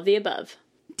 all of the above.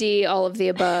 D, all of the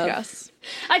above. Yes.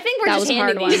 I think we're That just was a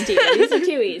hard handing these one. to you. These are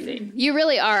too easy. You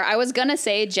really are. I was going to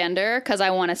say gender because I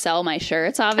want to sell my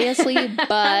shirts, obviously,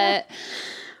 but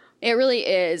it really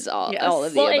is all of the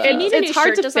Well, above. if you need a It's new hard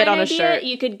shirt to design fit on a idea, shirt.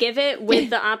 you could give it with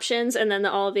the options and then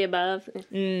the all of the above.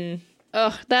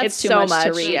 Ugh, that's It's too so much to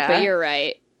much, read, yeah. but you're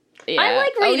right. Yeah. I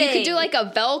like Oh, you reading. could do like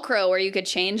a Velcro where you could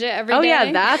change it every day. Oh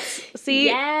yeah, that's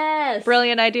Yes.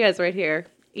 brilliant ideas right here.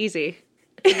 Easy.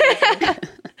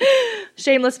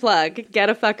 Shameless plug. Get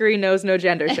a fuckery knows no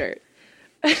gender shirt.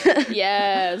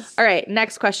 Yes. All right,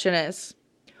 next question is: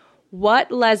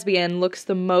 what lesbian looks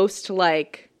the most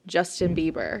like Justin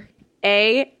Bieber?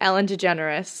 A. Ellen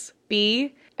DeGeneres,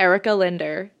 B. Erica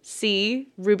Linder, C.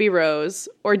 Ruby Rose,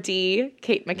 or D.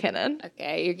 Kate McKinnon?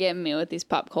 Okay, you're getting me with these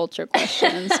pop culture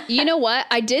questions. You know what?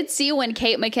 I did see when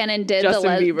Kate McKinnon did Justin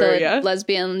Bieber, yeah.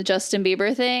 lesbian Justin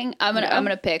Bieber thing. I'm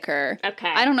gonna pick her. Okay.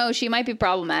 I don't know. She might be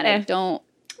problematic. Don't.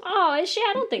 Oh, is she?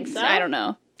 I don't think so. I don't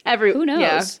know. Who knows?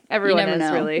 Yeah, You everyone never is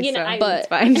know. really. You know, so but- it's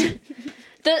fine.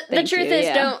 The Thank truth you, is,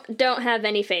 yeah. don't have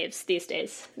any faves these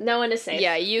days. No one is safe.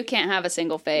 Yeah, you can't have a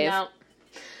single fave. No.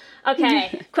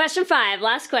 Okay, question 5,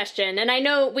 last question. And I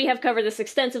know we have covered this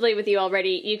extensively with you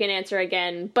already. You can answer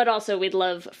again, but also we'd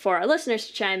love for our listeners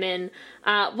to chime in.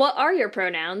 What are your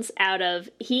pronouns out of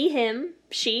he, him,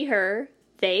 she, her,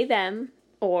 they, them,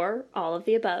 or all of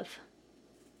the above?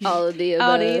 All of the above.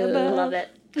 All of the above. Love it.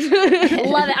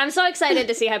 Love it. I'm so excited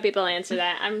to see how people answer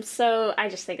that. I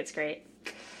just think it's great.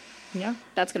 Yeah.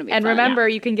 That's going to be And fun. remember,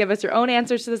 you can give us your own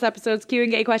answers to this episode's Q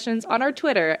and Gay questions on our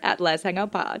Twitter at Les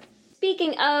Hangout Pod.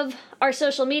 Speaking of our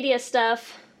social media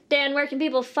stuff, Dan, where can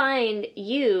people find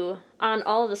you on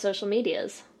all of the social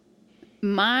medias?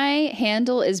 My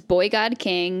handle is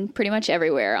BoyGodKing pretty much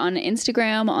everywhere. On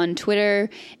Instagram, on Twitter.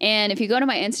 And if you go to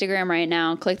my Instagram right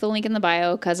now, click the link in the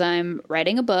bio because I'm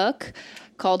writing a book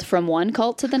called From One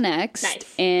Cult to the Next.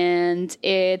 Nice. And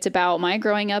it's about my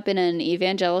growing up in an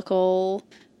evangelical...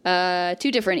 2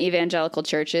 different evangelical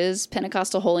churches,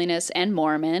 Pentecostal Holiness and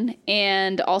Mormon,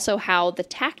 and also how the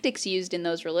tactics used in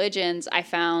those religions I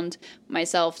found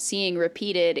myself seeing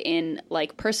repeated in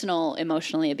like personal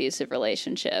emotionally abusive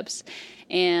relationships.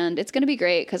 and it's going to be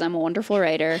great because I'm a wonderful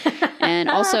writer. And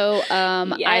also,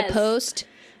 I post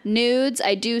nudes.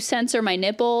 I do censor my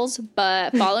nipples,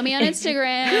 but follow me on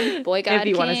Instagram, Boy God if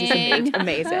you King. want to see some nudes.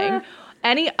 Amazing.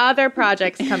 Any other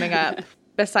projects coming up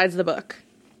besides the book?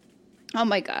 Oh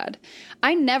my God.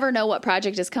 I never know what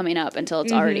project is coming up until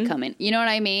it's already coming. You know what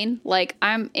I mean? Like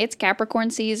it's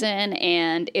Capricorn season,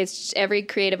 and it's every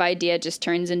creative idea just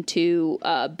turns into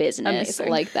business. Amazing.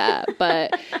 Like that.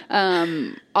 But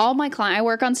I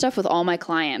work on stuff with all my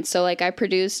clients. So like I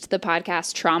produced the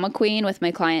podcast Trauma Queen with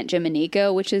my client Jim and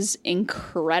Nico, which is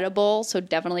incredible. So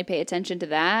definitely pay attention to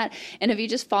that. And if you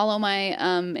just follow my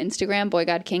Instagram, Boy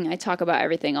God King, I talk about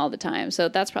everything all the time. So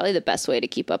that's probably the best way to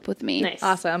keep up with me. Nice.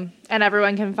 Awesome. And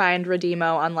everyone can find Radimo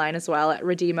online as well at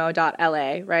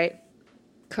radimo.la, right?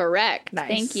 Correct. Nice.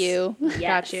 Thank you. Yes.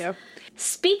 Got you.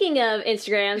 Speaking of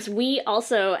Instagrams, we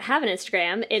also have an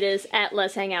Instagram. It is at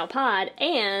Let's Hang Out Pod,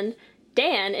 and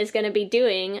Dan is going to be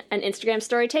doing an Instagram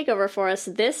story takeover for us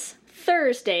this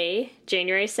Thursday,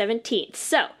 January 17th.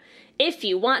 So if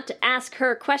you want to ask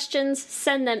her questions,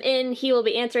 send them in. He will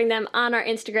be answering them on our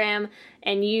Instagram,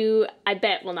 and you, I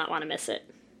bet, will not want to miss it.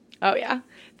 Oh, yeah.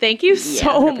 Thank you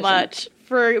so much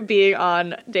for being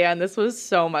on, Dan. This was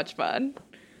so much fun.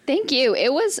 Thank you.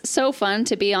 It was so fun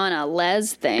to be on a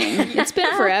les thing. It's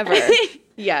been forever.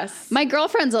 Yes. My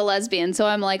girlfriend's a lesbian, so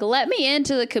I'm like, let me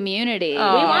into the community. We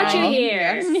want you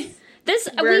here. Yes.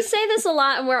 We say this a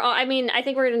lot, and I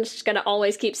think we're just gonna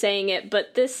always keep saying it,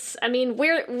 but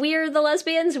we're the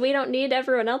lesbians. We don't need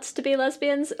everyone else to be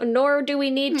lesbians, nor do we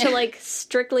need to like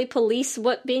strictly police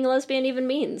what being a lesbian even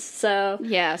means. So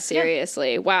yeah,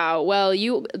 seriously. Yeah. Wow. Well,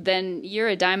 you're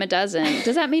a dime a dozen.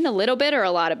 Does that mean a little bit or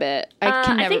a lot of bit?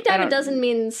 I think dime a dozen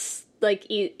means like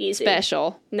easy.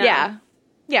 Special. No. Yeah,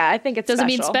 I think it's Does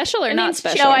special. it mean special or not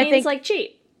special? No, it means like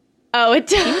cheap. Oh, it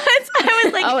does. I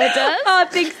was like, oh, it does. Oh,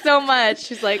 thanks so much.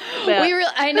 She's like, yeah.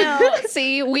 I know.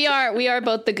 See, we are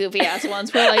both the goofy ass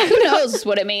ones. We're like, who knows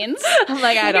what it means? I'm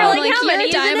like, I don't. You're like, how many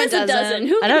is a dozen?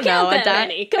 Who can count that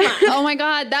many? Come on. Oh my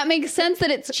God, that makes sense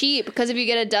that it's cheap because if you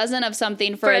get a dozen of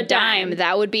something for a dime,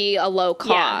 that would be a low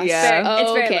cost. Yeah.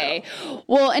 It's okay.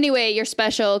 Well, anyway, you're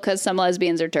special because some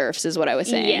lesbians are TERFs, is what I was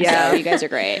saying. Yeah. So you guys are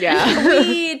great. Yeah.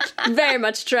 We very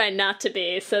much try not to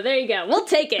be. So there you go. We'll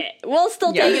take it. We'll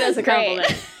still take it as a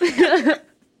compliment.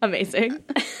 Amazing.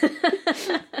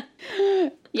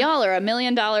 Y'all are $1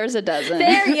 million a dozen.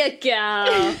 There you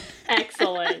go.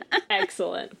 Excellent.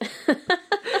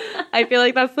 I feel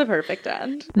like that's the perfect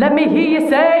end. Let me hear you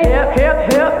say hip,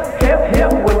 hip, hip, hip,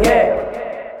 hip, well,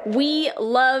 yeah. We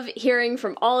love hearing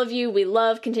from all of you. We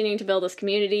love continuing to build this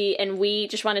community, and we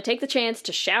just want to take the chance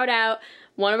to shout out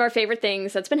one of our favorite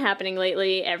things that's been happening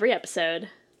lately every episode.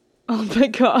 Oh my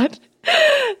God.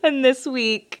 And this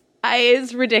week,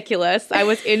 is ridiculous. I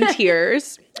was in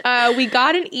tears. We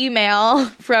got an email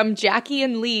from Jackie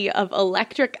and Lee of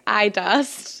Electric Eye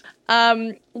Dust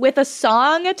with a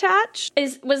song attached.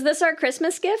 Was this our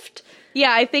Christmas gift?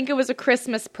 Yeah, I think it was a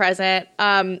Christmas present.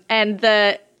 And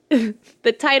the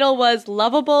title was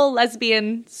Lovable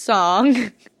Lesbian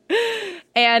Song.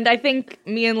 And I think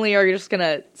me and Lee are just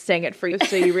gonna sing it for you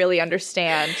so you really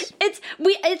understand.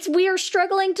 We are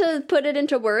struggling to put it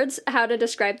into words how to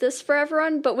describe this for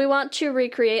everyone, but we want to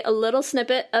recreate a little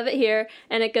snippet of it here,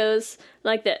 and it goes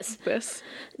like this.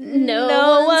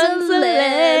 No one's a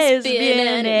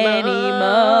lesbian anymore.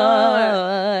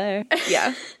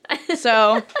 Yeah.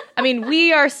 So, I mean,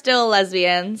 we are still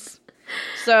lesbians.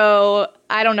 So,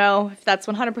 I don't know if that's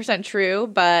 100% true,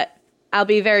 but I'll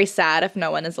be very sad if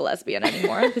no one is a lesbian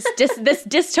anymore. This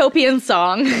dystopian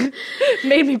song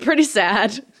made me pretty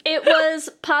sad. It was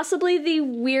possibly the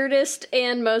weirdest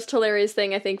and most hilarious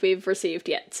thing I think we've received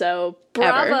yet. So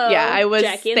bravo, ever. Yeah, I was.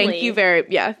 Jackie and Lee.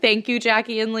 Thank you,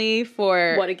 Jackie and Lee,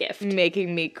 for what a gift,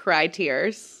 making me cry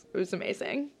tears. It was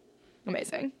amazing.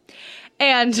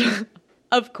 And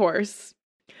of course,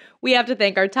 we have to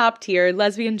thank our top tier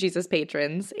lesbian Jesus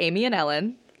patrons: Amy and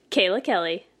Ellen, Kayla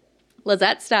Kelly,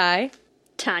 Lizette Stye,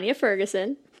 Tanya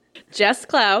Ferguson, Jess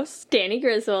Klaus, Danny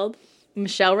Griswold,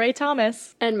 Michelle Ray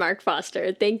Thomas, and Mark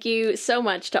Foster. Thank you so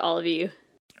much to all of you.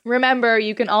 Remember,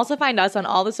 you can also find us on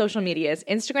all the social medias,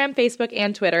 Instagram, Facebook,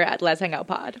 and Twitter at Let's Hang Out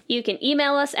Pod. You can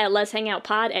email us at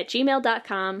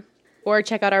letshangoutpod@gmail.com. Or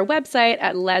check out our website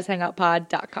at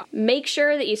letshangoutpod.com. Make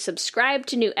sure that you subscribe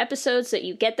to new episodes so that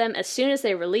you get them as soon as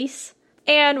they release.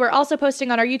 And we're also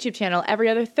posting on our YouTube channel every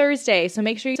other Thursday, so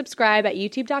make sure you subscribe at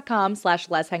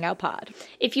youtube.com/letshangoutpod.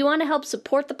 If you want to help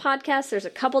support the podcast, there's a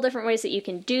couple different ways that you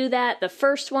can do that. The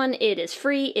first one, it is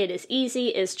free, it is easy,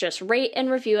 is just rate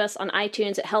and review us on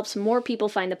iTunes. It helps more people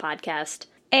find the podcast.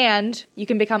 And you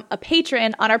can become a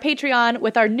patron on our Patreon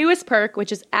with our newest perk,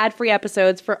 which is ad-free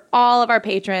episodes for all of our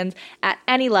patrons at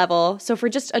any level. So for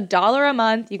just $1 a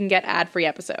month, you can get ad-free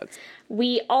episodes.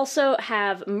 We also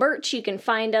have merch. You can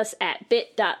find us at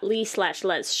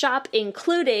bit.ly/lesshop,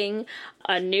 including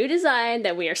a new design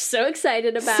that we are so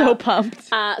excited about. So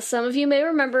pumped. Some of you may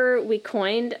remember we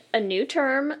coined a new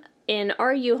term in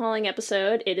our U-hauling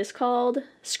episode. It is called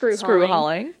screw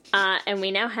hauling. And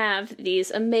we now have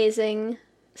these amazing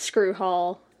screw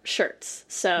haul shirts.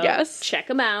 So yes, check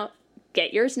them out.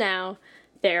 Get yours now.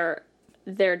 They're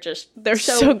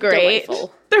so great.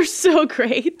 Delightful. They're so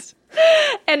great.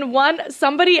 And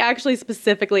somebody actually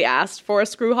specifically asked for a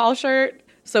screw haul shirt,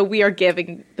 so we are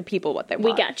giving the people what they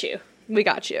want. We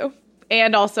got you.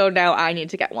 And also now I need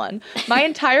to get one. My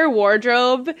entire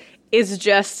wardrobe is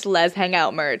just Les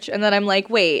Hangout merch. And then I'm like,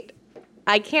 wait,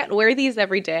 I can't wear these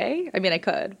every day. I mean, I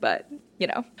could, but you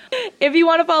know. If you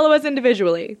want to follow us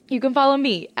individually, you can follow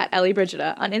me at Ellie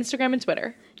Brigida on Instagram and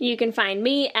Twitter. You can find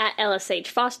me at LSH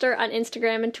Foster on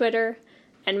Instagram and Twitter.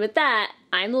 And with that,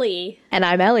 I'm Lee. And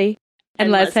I'm Ellie.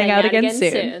 And let's hang out again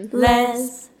soon.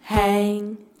 Let's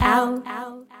hang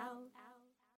out.